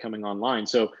essentially coming online.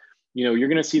 So you're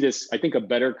going to see this, I think, a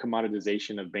better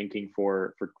commoditization of banking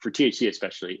for THC,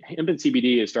 especially. Hemp and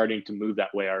CBD is starting to move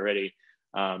that way already.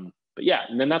 But yeah,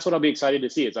 and then that's what I'll be excited to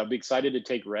see. I'll be excited to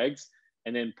take regs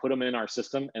and then put them in our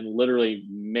system and literally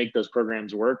make those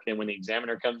programs work. And when the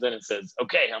examiner comes in and says,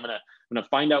 "Okay, I'm gonna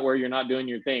find out where you're not doing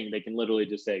your thing," they can literally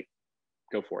just say,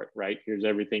 "Go for it," right? Here's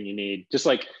everything you need. Just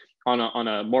like on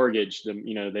a mortgage,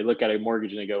 they look at a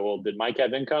mortgage and they go, "Well, did Mike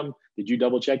have income? Did you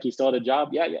double check he still had a job?"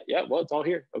 Yeah. Well, it's all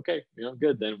here. Okay,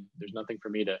 good. Then there's nothing for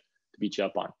me to beat you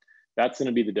up on. That's going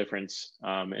to be the difference.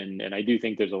 And I do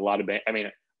think there's a lot of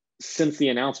since the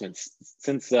announcements,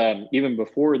 since even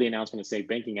before the announcement of Safe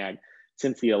Banking Act,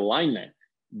 since the alignment,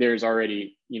 there's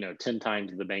already 10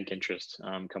 times the bank interest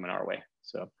coming our way.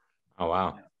 So, oh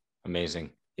wow,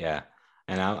 amazing, yeah.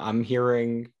 And I'm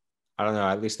hearing I don't know,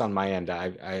 at least on my end,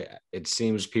 it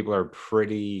seems people are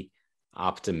pretty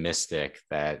optimistic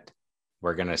that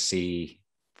we're going to see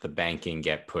the banking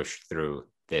get pushed through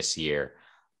this year.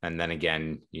 And then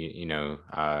again,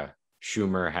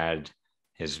 Schumer had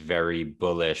his very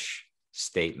bullish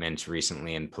statements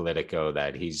recently in Politico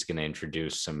that he's going to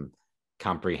introduce some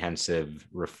comprehensive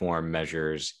reform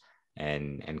measures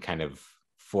and kind of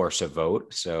force a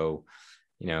vote. So,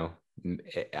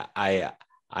 I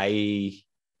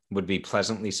would be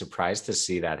pleasantly surprised to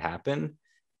see that happen.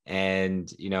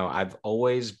 And, I've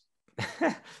always,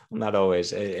 not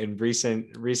always, in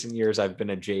recent years, I've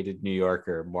been a jaded New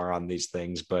Yorker more on these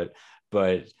things, but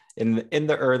in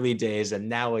the early days, and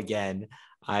now again,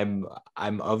 I'm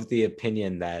of the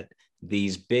opinion that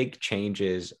these big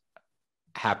changes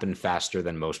happen faster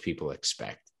than most people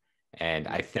expect. And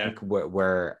I think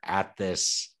we're at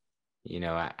this,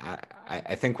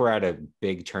 I think we're at a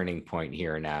big turning point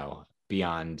here now,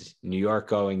 beyond New York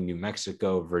going, New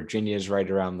Mexico, Virginia's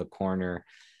right around the corner.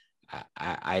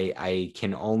 I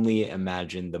can only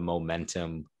imagine the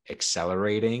momentum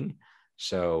accelerating.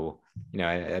 So,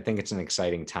 I think it's an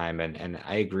exciting time. And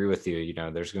I agree with you,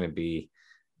 there's going to be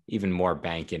even more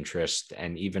bank interest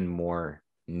and even more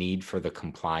need for the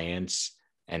compliance.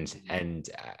 And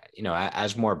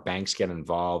as more banks get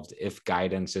involved, if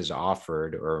guidance is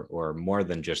offered or more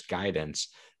than just guidance,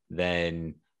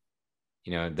 then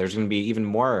there's going to be even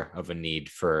more of a need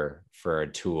for a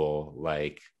tool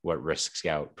like what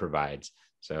RiskScout provides.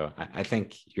 So I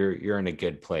think you're in a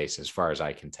good place as far as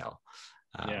I can tell.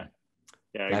 I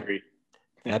agree.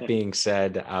 That being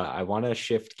said, I want to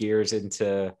shift gears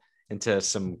into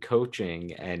some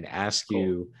coaching and ask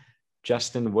you,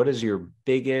 Justin, what is your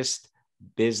biggest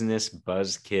business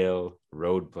buzzkill,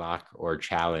 roadblock, or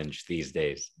challenge these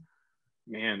days?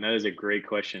 Man, that is a great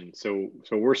question. So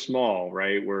we're small,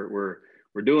 right? We're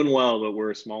doing well, but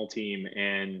we're a small team.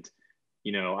 And,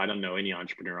 I don't know any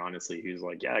entrepreneur, honestly, who's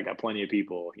like, yeah, I got plenty of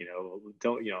people,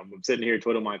 I'm sitting here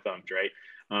twiddling my thumbs, right?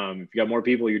 If you got more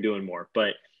people, you're doing more.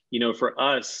 But, for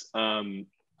us,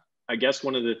 I guess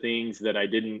one of the things that I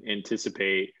didn't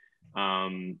anticipate,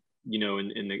 in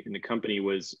the company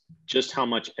was just how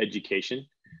much education,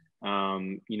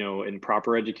 and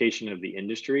proper education of the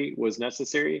industry was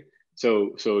necessary.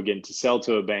 So again, to sell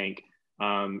to a bank,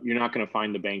 you're not going to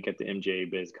find the bank at the MJ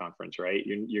Biz conference, right?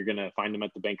 You're going to find them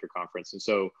at the banker conference. And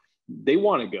so they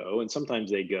want to go, and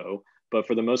sometimes they go, but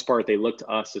for the most part, they look to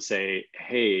us to say,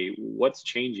 hey, what's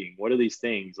changing? What are these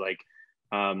things? Like,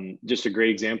 just a great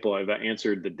example, I've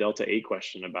answered the Delta 8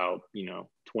 question about,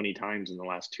 20 times in the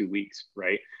last 2 weeks,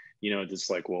 right? Just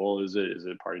like, well, is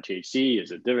it part of THC?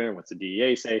 Is it different? What's the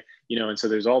DEA say? And so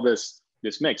there's all this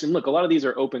mix. And look, a lot of these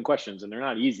are open questions and they're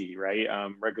not easy, right?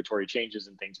 Regulatory changes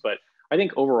and things. But I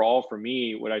think overall for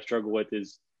me, what I struggle with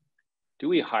is, do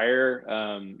we hire,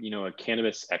 a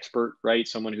cannabis expert, right?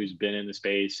 Someone who's been in the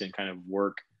space and kind of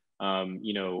work,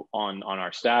 on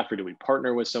our staff, or do we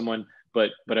partner with someone?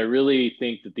 But I really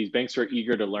think that these banks are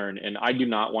eager to learn, and I do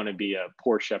not want to be a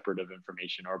poor shepherd of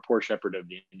information or a poor shepherd of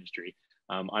the industry.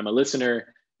 I'm a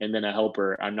listener and then a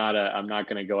helper. I'm not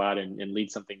going to go out and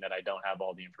lead something that I don't have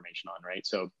all the information on, right?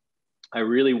 So I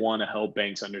really want to help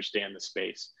banks understand the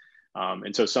space.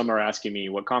 And so some are asking me,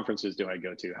 what conferences do I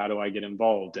go to? How do I get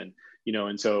involved? And,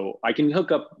 and so I can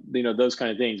hook up, those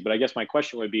kind of things. But I guess my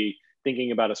question would be,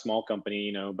 thinking about a small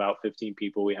company, about 15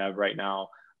 people we have right now,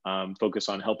 focus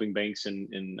on helping banks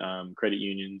and credit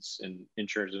unions and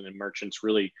insurers and merchants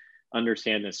really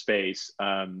understand this space.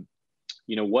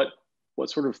 What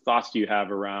sort of thoughts do you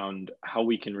have around how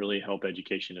we can really help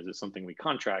education? Is it something we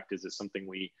contract? Is it something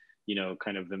we,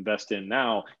 kind of invest in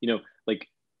now? Like,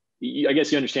 I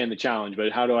guess you understand the challenge,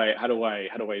 but how do I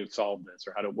solve this,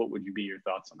 or what would be your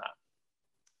thoughts on that?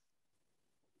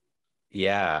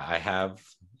 Yeah, I have,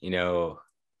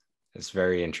 it's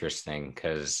very interesting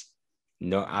because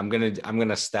I'm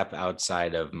gonna step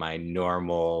outside of my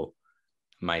normal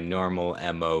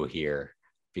MO here,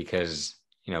 because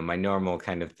my normal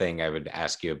kind of thing, I would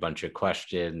ask you a bunch of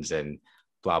questions and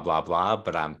blah blah blah,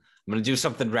 but I'm gonna do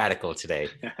something radical today.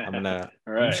 I'm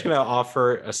just gonna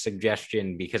offer a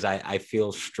suggestion, because I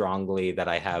feel strongly that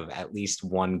I have at least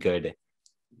one good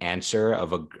answer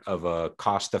of a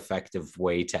cost-effective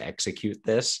way to execute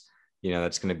this,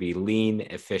 that's going to be lean,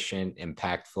 efficient,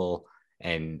 impactful,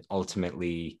 and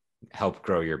ultimately help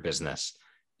grow your business.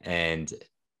 And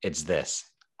it's this.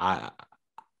 I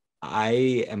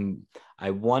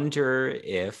wonder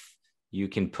if you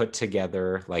can put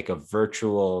together like a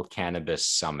virtual cannabis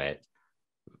summit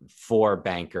for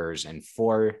bankers and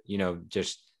for,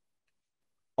 just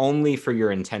only for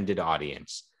your intended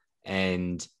audience.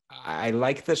 And I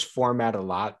like this format a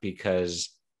lot because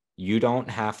you don't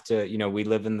have to, we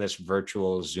live in this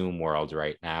virtual Zoom world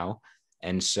right now.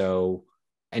 And so,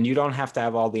 and you don't have to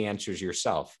have all the answers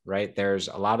yourself, right? There's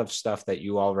a lot of stuff that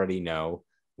you already know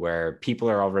where people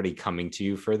are already coming to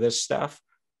you for this stuff.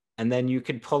 And then you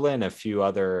could pull in a few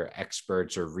other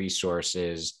experts or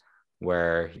resources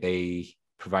where they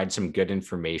provide some good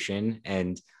information.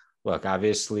 And look,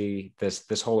 obviously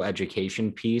this whole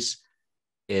education piece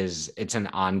it's an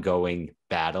ongoing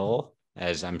battle,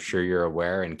 as I'm sure you're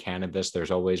aware. In cannabis,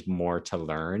 there's always more to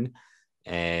learn.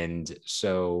 And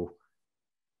so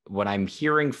what I'm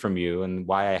hearing from you and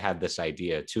why I had this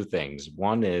idea, two things.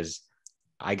 One is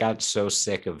I got so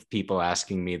sick of people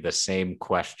asking me the same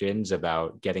questions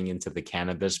about getting into the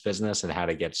cannabis business and how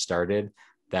to get started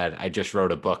that I just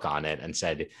wrote a book on it and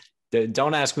said,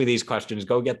 don't ask me these questions.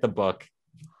 Go get the book.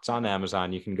 It's on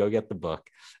Amazon. You can go get the book.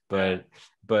 But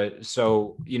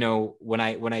so, when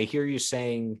I hear you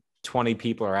saying 20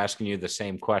 people are asking you the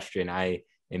same question, I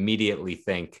immediately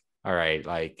think, all right,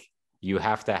 like you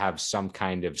have to have some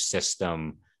kind of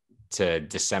system to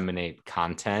disseminate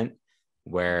content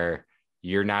where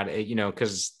you're not,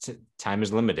 because time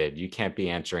is limited. You can't be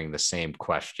answering the same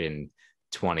question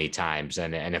 20 times.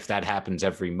 And if that happens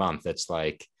every month, it's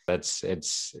like,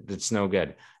 it's no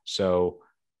good. So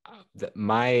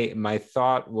my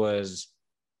thought was,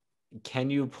 can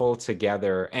you pull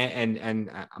together,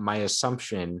 and my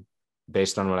assumption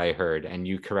based on what I heard, and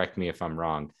you correct me if I'm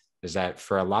wrong, is that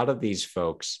for a lot of these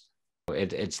folks,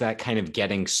 it's that kind of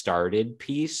getting started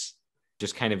piece,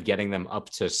 just kind of getting them up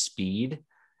to speed.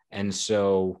 And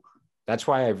so that's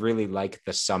why I really like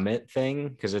the summit thing,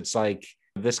 because it's like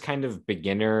this kind of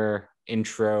beginner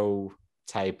intro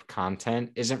type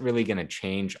content isn't really going to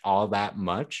change all that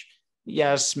much.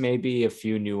 Yes, maybe a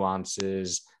few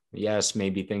nuances. Yes,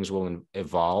 maybe things will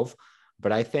evolve.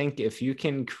 But I think if you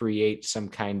can create some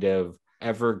kind of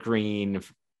evergreen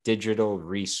digital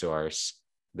resource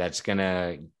that's going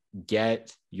to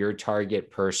get your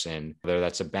target person, whether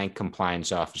that's a bank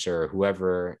compliance officer or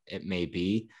whoever it may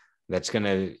be, that's going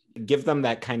to give them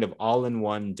that kind of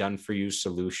all-in-one done-for-you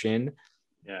solution.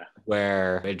 Yeah,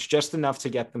 where it's just enough to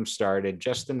get them started,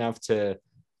 just enough to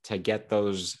get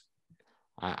those,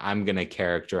 I'm going to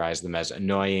characterize them as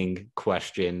annoying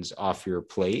questions off your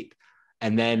plate.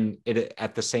 And then it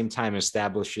at the same time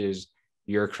establishes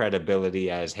your credibility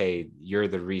as, hey, you're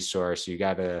the resource. You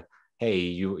got to, hey,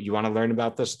 you want to learn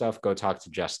about this stuff? Go talk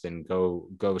to Justin.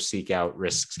 Go seek out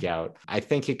RiskScout. I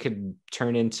think it could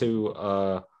turn into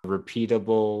a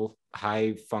repeatable,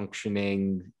 high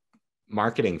functioning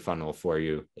marketing funnel for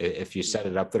you if you set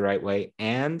it up the right way.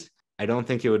 And I don't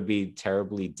think it would be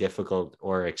terribly difficult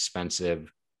or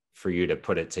expensive for you to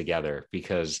put it together,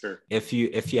 because sure. if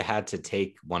you had to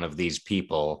take one of these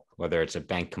people, whether it's a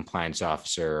bank compliance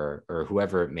officer or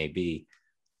whoever it may be,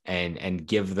 and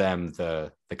give them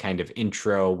the kind of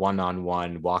intro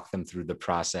one-on-one, walk them through the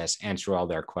process, answer all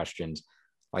their questions,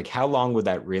 like how long would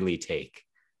that really take?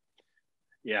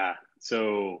 Yeah.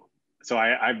 So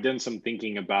I've done some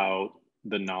thinking about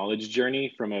the knowledge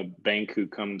journey from a bank who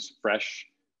comes fresh,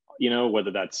 whether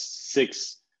that's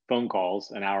 6 phone calls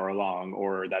an hour long,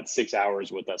 or that's 6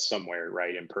 hours with us somewhere,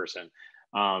 right, in person.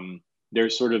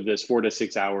 There's sort of this 4 to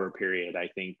 6 hour period, I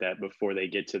think, that before they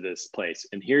get to this place.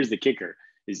 And here's the kicker: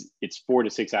 is it's 4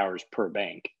 to 6 hours per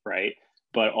bank, right?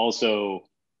 But also,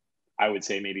 I would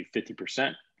say maybe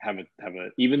 50% have a,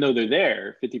 even though they're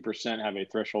there, 50% have a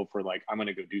threshold for like, I'm going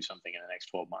to go do something in the next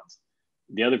 12 months.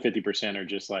 The other 50% are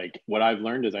just like, what I've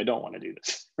learned is I don't want to do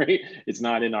this, right? It's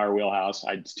not in our wheelhouse.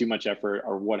 It's too much effort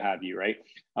or what have you, right?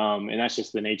 And that's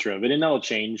just the nature of it. And that'll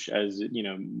change as,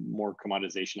 more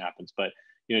commoditization happens. But,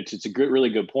 it's a really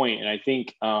good point. And I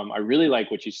think I really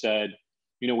like what you said.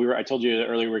 I told you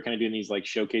earlier, we're kind of doing these like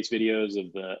showcase videos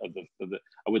of the,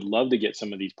 I would love to get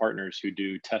some of these partners who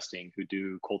do testing, who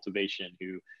do cultivation,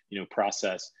 who,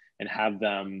 process, and have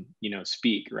them,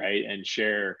 speak, right. And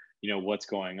share, what's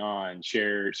going on,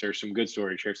 share some good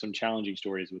stories, share some challenging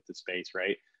stories with the space,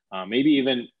 right. Maybe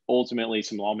even ultimately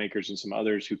some lawmakers and some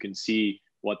others who can see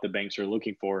what the banks are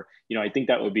looking for. I think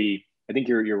that would be, I think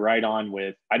you're right on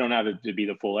with, I don't have to be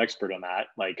the full expert on that.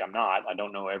 Like I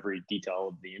don't know every detail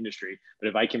of the industry, but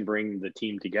if I can bring the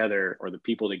team together or the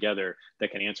people together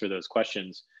that can answer those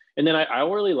questions. And then I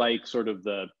really like sort of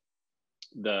the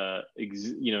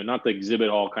not the exhibit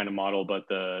hall kind of model, but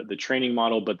the training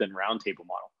model, but then roundtable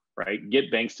model, right?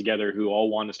 Get banks together who all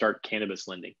want to start cannabis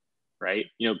lending, right?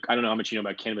 I don't know how much you know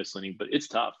about cannabis lending, but it's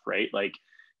tough, right? Like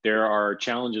there are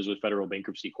challenges with federal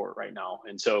bankruptcy court right now.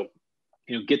 And so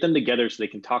get them together so they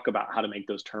can talk about how to make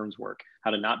those terms work,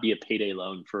 how to not be a payday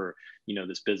loan for,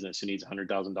 this business who needs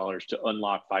 $100,000 to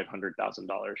unlock $500,000,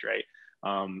 right?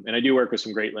 And I do work with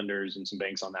some great lenders and some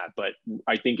banks on that, but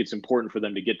I think it's important for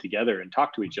them to get together and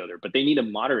talk to each other, but they need a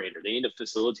moderator. They need a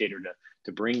facilitator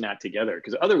to bring that together.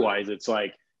 Because otherwise it's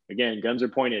like, again, guns are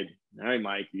pointed. All right,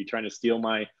 Mike, you trying to steal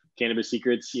my cannabis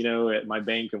secrets, at my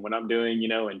bank and what I'm doing,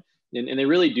 and they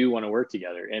really do want to work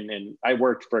together. And I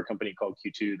worked for a company called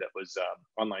Q2 that was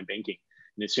online banking.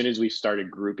 And as soon as we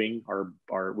started grouping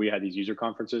we had these user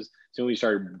conferences. So we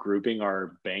started grouping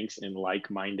our banks in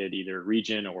like-minded, either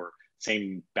region or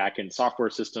same backend software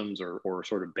systems or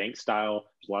sort of bank style.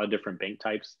 There's a lot of different bank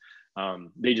types.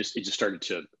 It just started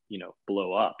to,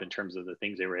 blow up in terms of the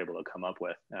things they were able to come up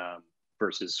with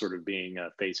versus sort of being a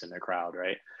face in the crowd.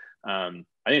 Right. I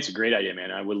think it's a great idea,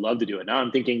 man. I would love to do it. Now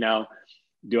I'm thinking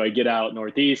do I get out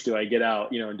Northeast? Do I get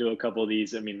out, and do a couple of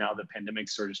these? I mean, now the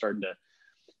pandemic's sort of starting to,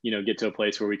 get to a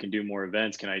place where we can do more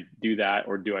events. Can I do that?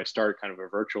 Or do I start kind of a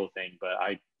virtual thing? But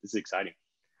this is exciting.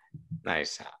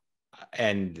 Nice.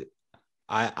 And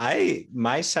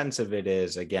my sense of it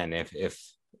is, again, if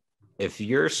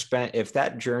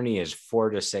that journey is 4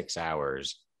 to 6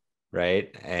 hours,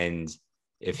 right? And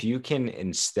if you can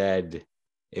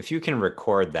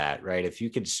record that, right? If you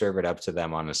could serve it up to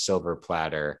them on a silver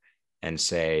platter and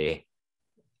say,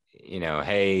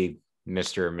 hey,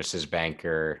 Mr. or Mrs.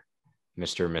 Banker,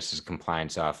 Mr. or Mrs.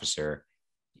 Compliance Officer,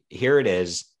 here it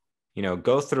is,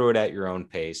 go through it at your own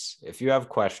pace. If you have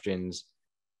questions,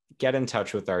 get in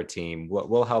touch with our team.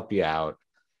 We'll help you out.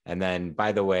 And then,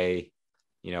 by the way,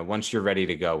 once you're ready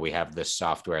to go, we have this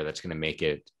software that's going to make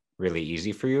it really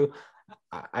easy for you.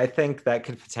 I think that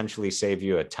could potentially save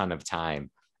you a ton of time.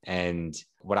 And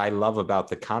what I love about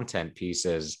the content piece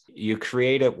is you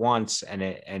create it once and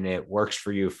it works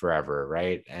for you forever,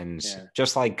 right? And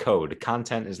just like code,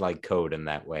 content is like code in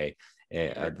that way,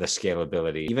 the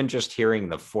scalability. Even just hearing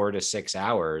the 4 to 6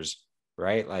 hours,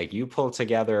 right? Like you pull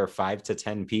together 5 to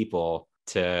 10 people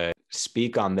to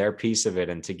speak on their piece of it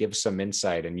and to give some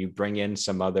insight, and you bring in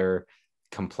some other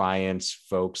compliance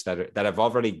folks that have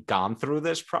already gone through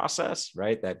this process,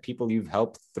 right? That people you've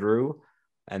helped through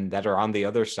and that are on the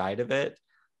other side of it.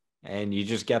 And you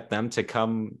just get them to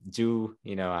come do,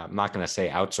 I'm not going to say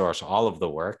outsource all of the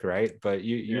work, right? But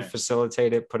you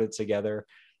facilitate it, put it together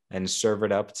and serve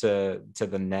it up to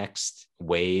the next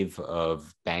wave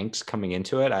of banks coming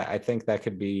into it. I think that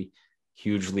could be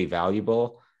hugely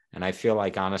valuable. And I feel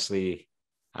like, honestly,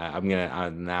 I'm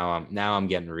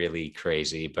getting really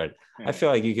crazy, but I feel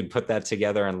like you could put that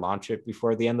together and launch it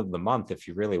before the end of the month if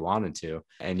you really wanted to.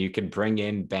 And you could bring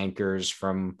in bankers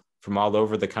from all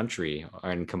over the country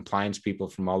and compliance people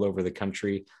from all over the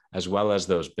country, as well as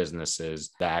those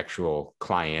businesses, the actual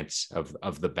clients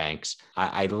of the banks.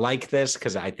 I like this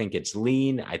because I think it's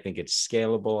lean, I think it's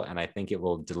scalable, and I think it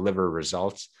will deliver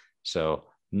results. So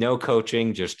no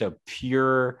coaching, just a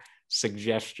pure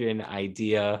suggestion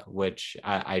idea, which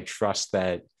I trust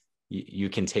that you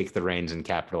can take the reins and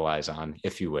capitalize on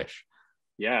if you wish.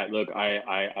 Yeah, look,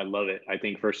 I love it. I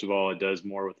think, first of all, it does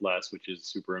more with less, which is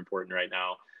super important right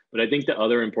now. But I think the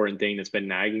other important thing that's been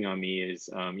nagging on me is,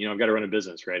 I've got to run a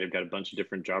business, right? I've got a bunch of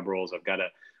different job roles. I've got to,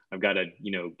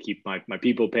 keep my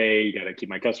people paid. You got to keep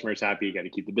my customers happy. You got to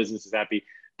keep the businesses happy.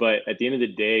 But at the end of the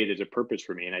day, there's a purpose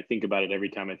for me. And I think about it every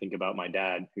time I think about my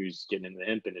dad, who's getting in the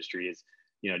hemp industry, is,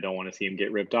 don't want to see him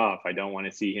get ripped off. I don't want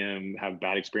to see him have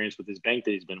bad experience with his bank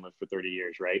that he's been with for 30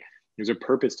 years, right? There's a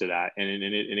purpose to that. And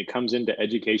it comes into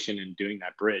education and doing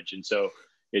that bridge. And so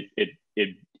it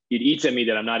eats at me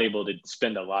that I'm not able to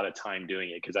spend a lot of time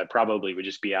doing it, because I probably would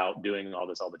just be out doing all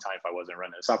this all the time if I wasn't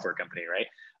running a software company, right?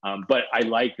 But I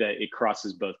like that it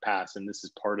crosses both paths, and this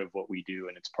is part of what we do.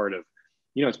 And it's part of,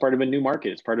 it's part of a new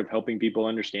market. It's part of helping people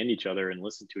understand each other and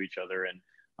listen to each other.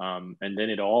 And then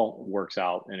it all works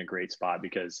out in a great spot,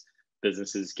 because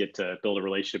businesses get to build a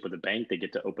relationship with a bank. They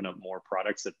get to open up more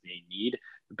products that they need.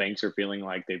 The banks are feeling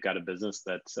like they've got a business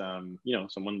that's,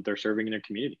 someone they're serving in their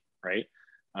community, right?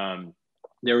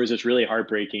 There was this really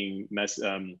heartbreaking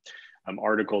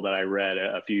article that I read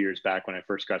a few years back when I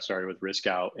first got started with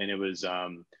RiskScout. And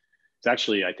it's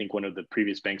actually, I think, one of the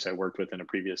previous banks I worked with in a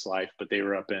previous life, but they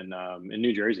were up in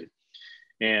New Jersey.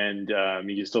 And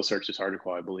you can still search this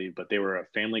article, I believe, but they were a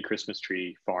family Christmas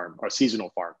tree farm, or a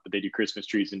seasonal farm, but they do Christmas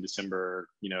trees in December,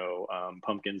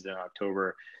 pumpkins in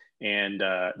October. And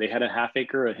they had a half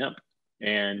acre of hemp.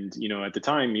 And, at the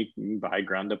time you can buy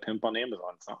ground up hemp on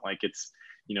Amazon. It's not like it's,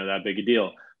 that big a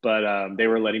deal, but they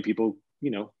were letting people,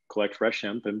 collect fresh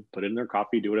hemp and put it in their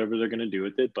coffee, do whatever they're going to do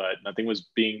with it. But nothing was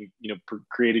being,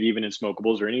 created even in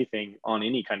smokables or anything on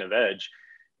any kind of edge.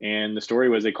 And the story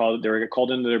was they were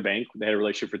called into their bank. They had a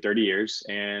relationship for 30 years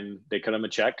and they cut them a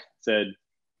check, said,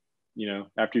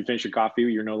 after you finish your coffee,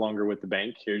 you're no longer with the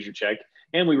bank. Here's your check.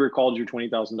 and we recalled your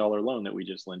 $20,000 loan that we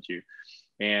just lent you.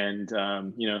 And,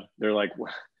 they're like,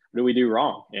 what do we do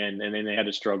wrong? And then they had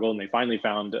to struggle, and they finally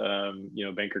found,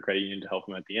 bank or credit union to help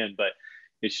them at the end. But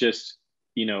it's just,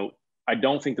 I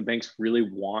don't think the banks really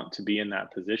want to be in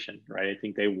that position, right? I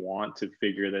think they want to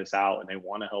figure this out, and they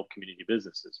want to help community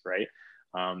businesses, right?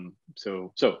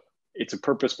 So it's a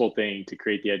purposeful thing to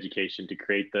create the education, to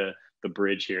create the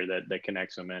bridge here that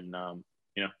connects them. And,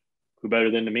 who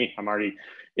better than to me? I'm already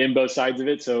in both sides of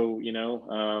it. So,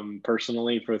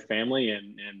 personally for the family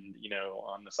and,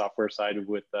 on the software side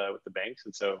with the banks.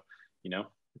 And so,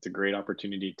 it's a great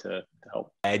opportunity to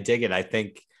help. I dig it. I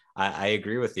think I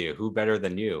agree with you. Who better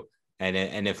than you?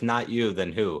 And if not you,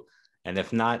 then who? And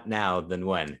if not now, then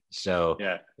when? So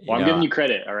yeah, well, I'm giving you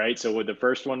credit. All right. So with the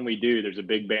first one we do, there's a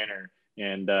big banner.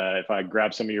 And if I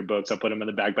grab some of your books, I'll put them in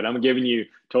the back, but I'm giving you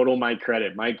total Mike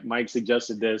credit. Mike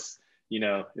suggested this,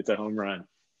 it's a home run.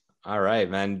 All right,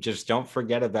 man. Just don't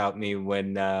forget about me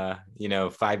when,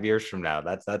 5 years from now.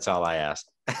 That's all I ask.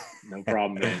 No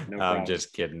problem, man. No problem. I'm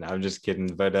just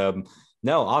kidding. But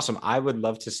no, awesome. I would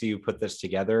love to see you put this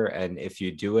together. And if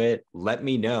you do it, let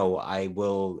me know. I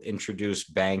will introduce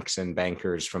banks and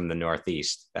bankers from the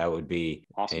Northeast. That would be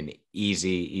awesome. An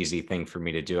easy thing for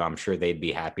me to do. I'm sure they'd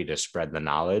be happy to spread the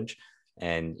knowledge.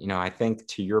 And, I think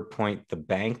to your point, the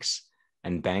banks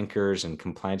and bankers and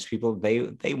compliance people,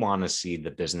 they want to see the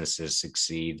businesses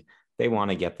succeed. They want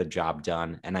to get the job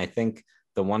done. And I think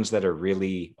the ones that are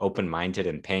really open-minded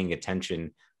and paying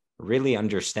attention really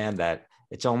understand that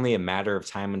it's only a matter of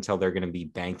time until they're going to be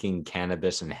banking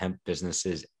cannabis and hemp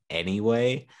businesses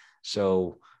anyway.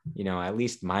 So, at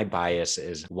least my bias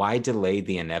is, why delay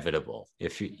the inevitable?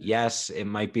 Yes, it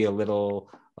might be a little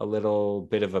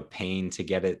bit of a pain to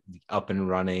get it up and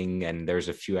running, and there's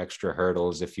a few extra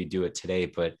hurdles if you do it today,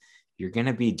 but you're going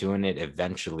to be doing it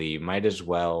eventually. You might as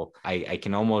well. I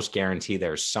can almost guarantee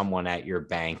there's someone at your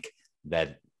bank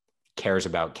that cares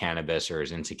about cannabis or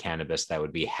is into cannabis that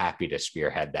would be happy to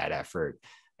spearhead that effort.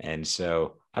 And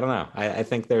so I don't know. I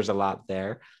think there's a lot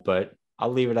there, but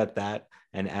I'll leave it at that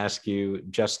and ask you,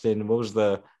 Justin, what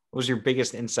was your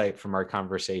biggest insight from our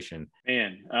conversation?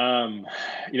 Man,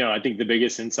 I think the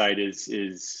biggest insight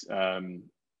is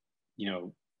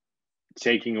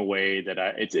taking away that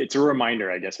it's a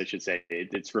reminder, I guess I should say.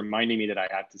 It's reminding me that I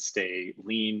have to stay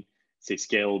lean, stay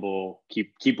scalable,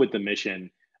 keep with the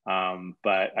mission.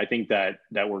 But I think that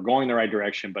we're going the right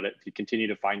direction, but if you continue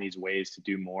to find these ways to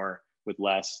do more with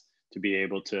less, to be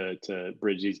able to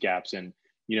bridge these gaps. And,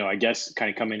 I guess kind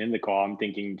of coming in the call, I'm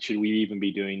thinking, should we even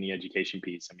be doing the education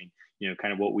piece? I mean,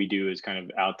 kind of what we do is kind of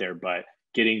out there, but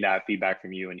getting that feedback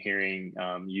from you and hearing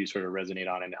you sort of resonate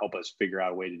on and help us figure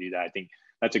out a way to do that. I think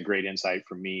that's a great insight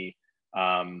for me.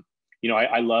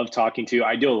 I love talking to,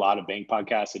 I do a lot of bank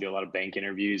podcasts. I do a lot of bank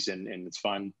interviews, and it's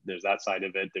fun. There's that side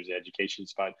of it. There's the education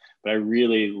spot, but I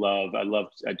love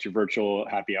at your virtual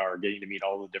happy hour, getting to meet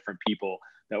all the different people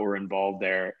that were involved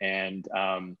there. And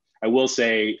I will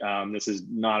say, this is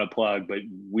not a plug, but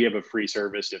we have a free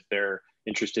service. If they're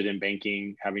interested in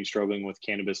banking, struggling with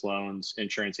cannabis loans,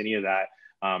 insurance, any of that,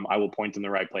 I will point them the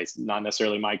right place. Not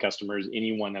necessarily my customers,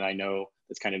 anyone that I know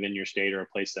that's kind of in your state or a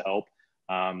place to help.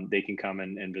 They can come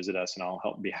and visit us, and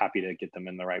I'll be happy to get them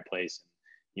in the right place.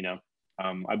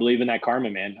 I believe in that karma,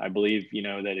 man. I believe,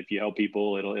 that if you help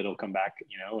people, it'll come back,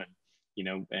 and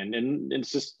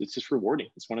it's just rewarding.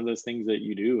 It's one of those things that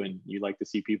you do, and you like to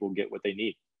see people get what they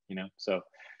need, so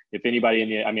if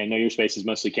anybody I know your space is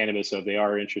mostly cannabis. So if they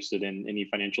are interested in any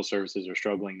financial services or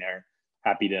struggling there,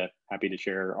 happy to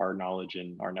share our knowledge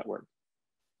and our network.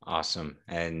 Awesome.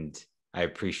 And I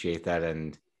appreciate that.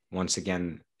 And once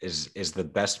again, is the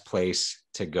best place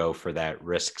to go for that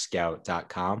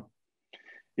RiskScout.com?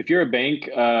 If you're a bank,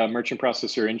 merchant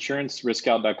processor, insurance,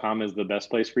 RiskScout.com is the best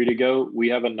place for you to go. We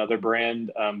have another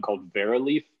brand called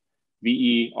Verileaf,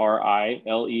 VERILEAF.io,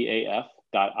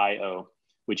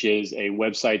 which is a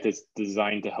website that's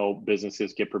designed to help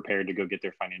businesses get prepared to go get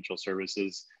their financial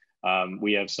services.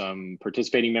 We have some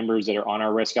participating members that are on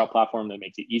our RiskScout platform that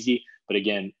makes it easy. But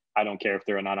again, I don't care if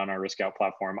they're not on our RiskScout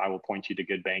platform. I will point you to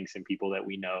good banks and people that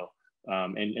we know,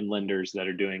 and lenders that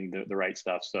are doing the right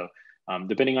stuff. So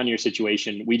depending on your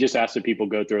situation, we just ask that people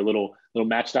go through a little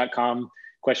Match.com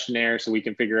questionnaire so we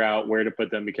can figure out where to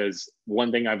put them. Because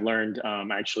one thing I've learned,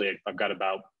 actually, I've got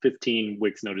about 15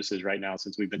 Wix notices right now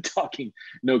since we've been talking.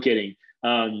 No kidding.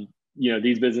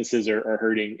 These businesses are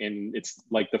hurting, and it's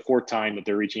like the fourth time that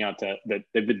they're reaching out to, that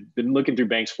they've been looking through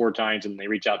banks 4 times and they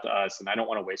reach out to us, and I don't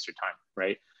want to waste their time.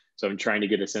 Right. So I'm trying to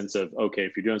get a sense of, okay,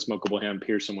 if you're doing smokable hemp,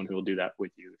 here's someone who will do that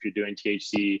with you. If you're doing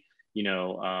THC,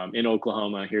 in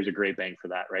Oklahoma, here's a great bank for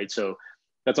that. Right. So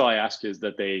that's all I ask, is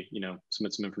that they,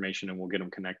 submit some information and we'll get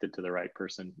them connected to the right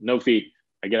person. No fee.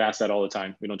 I get asked that all the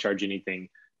time. We don't charge anything,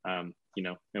 and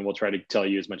we'll try to tell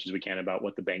you as much as we can about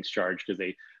what the banks charge, because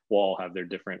they will all have their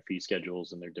different fee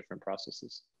schedules and their different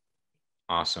processes.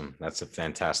 Awesome. That's a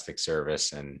fantastic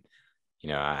service. And,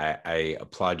 I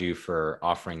applaud you for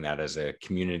offering that as a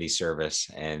community service.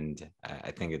 And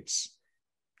I think it's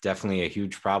definitely a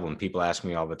huge problem. People ask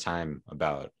me all the time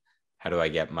about, how do I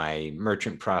get my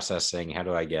merchant processing? How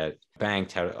do I get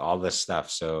banked? All this stuff.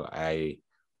 So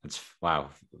wow,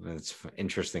 it's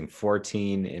interesting.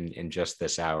 14 in just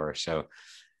this hour. So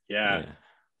yeah.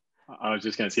 I was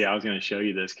just going to say, I was going to show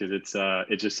you this, because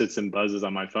it just sits and buzzes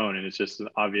on my phone, and it's just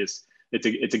obvious.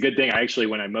 It's a good thing. I actually,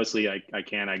 when I mostly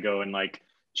I go and like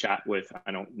chat with,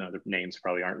 I don't know, the names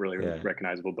probably aren't really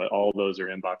recognizable, but all those are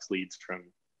inbox leads from,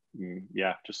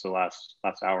 just the last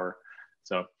hour.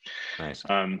 So nice.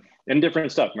 And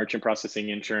different stuff, merchant processing,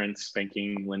 insurance,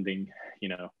 banking, lending,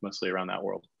 mostly around that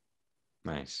world.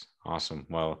 Nice. Awesome.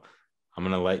 Well, I'm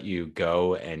going to let you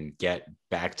go and get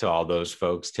back to all those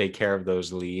folks, take care of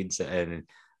those leads. And,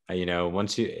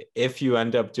 if you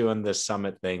end up doing this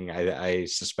summit thing, I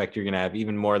suspect you're going to have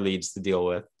even more leads to deal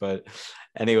with. But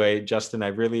anyway, Justin, I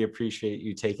really appreciate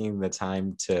you taking the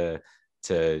time to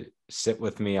sit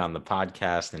with me on the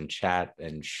podcast and chat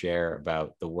and share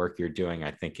about the work you're doing.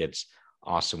 I think it's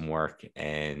awesome work.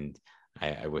 And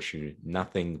I wish you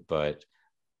nothing but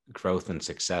growth and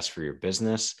success for your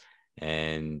business.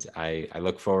 And I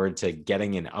look forward to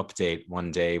getting an update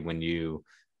one day when you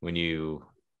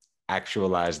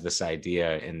actualize this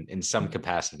idea in some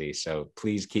capacity. So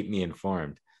please keep me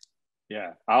informed.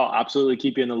 Yeah, I'll absolutely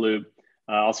keep you in the loop.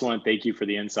 I also want to thank you for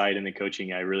the insight and the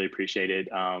coaching. I really appreciate it.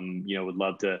 Would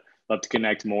love to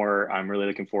connect more. I'm really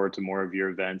looking forward to more of your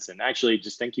events, and actually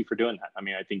just thank you for doing that. I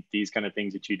mean, I think these kind of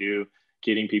things that you do,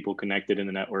 getting people connected in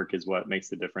the network, is what makes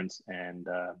the difference. And,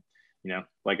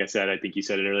 like I said, I think you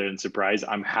said it earlier in surprise,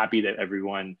 I'm happy that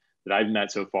everyone that I've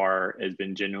met so far has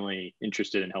been genuinely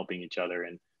interested in helping each other.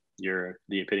 And you're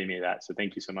the epitome of that. So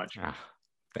thank you so much.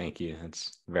 Thank you.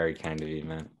 That's very kind of you,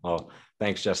 man. Well,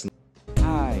 thanks, Justin.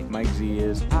 Hi, Mike Z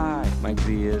is. Hi, Mike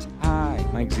Z is. Hi,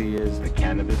 Mike Z is the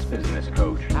Cannabis Business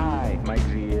Coach. Hi, Mike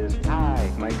Z is.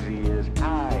 Hi, Mike Z is.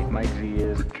 Hi, Mike Z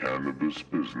is the Cannabis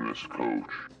Business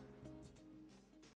Coach.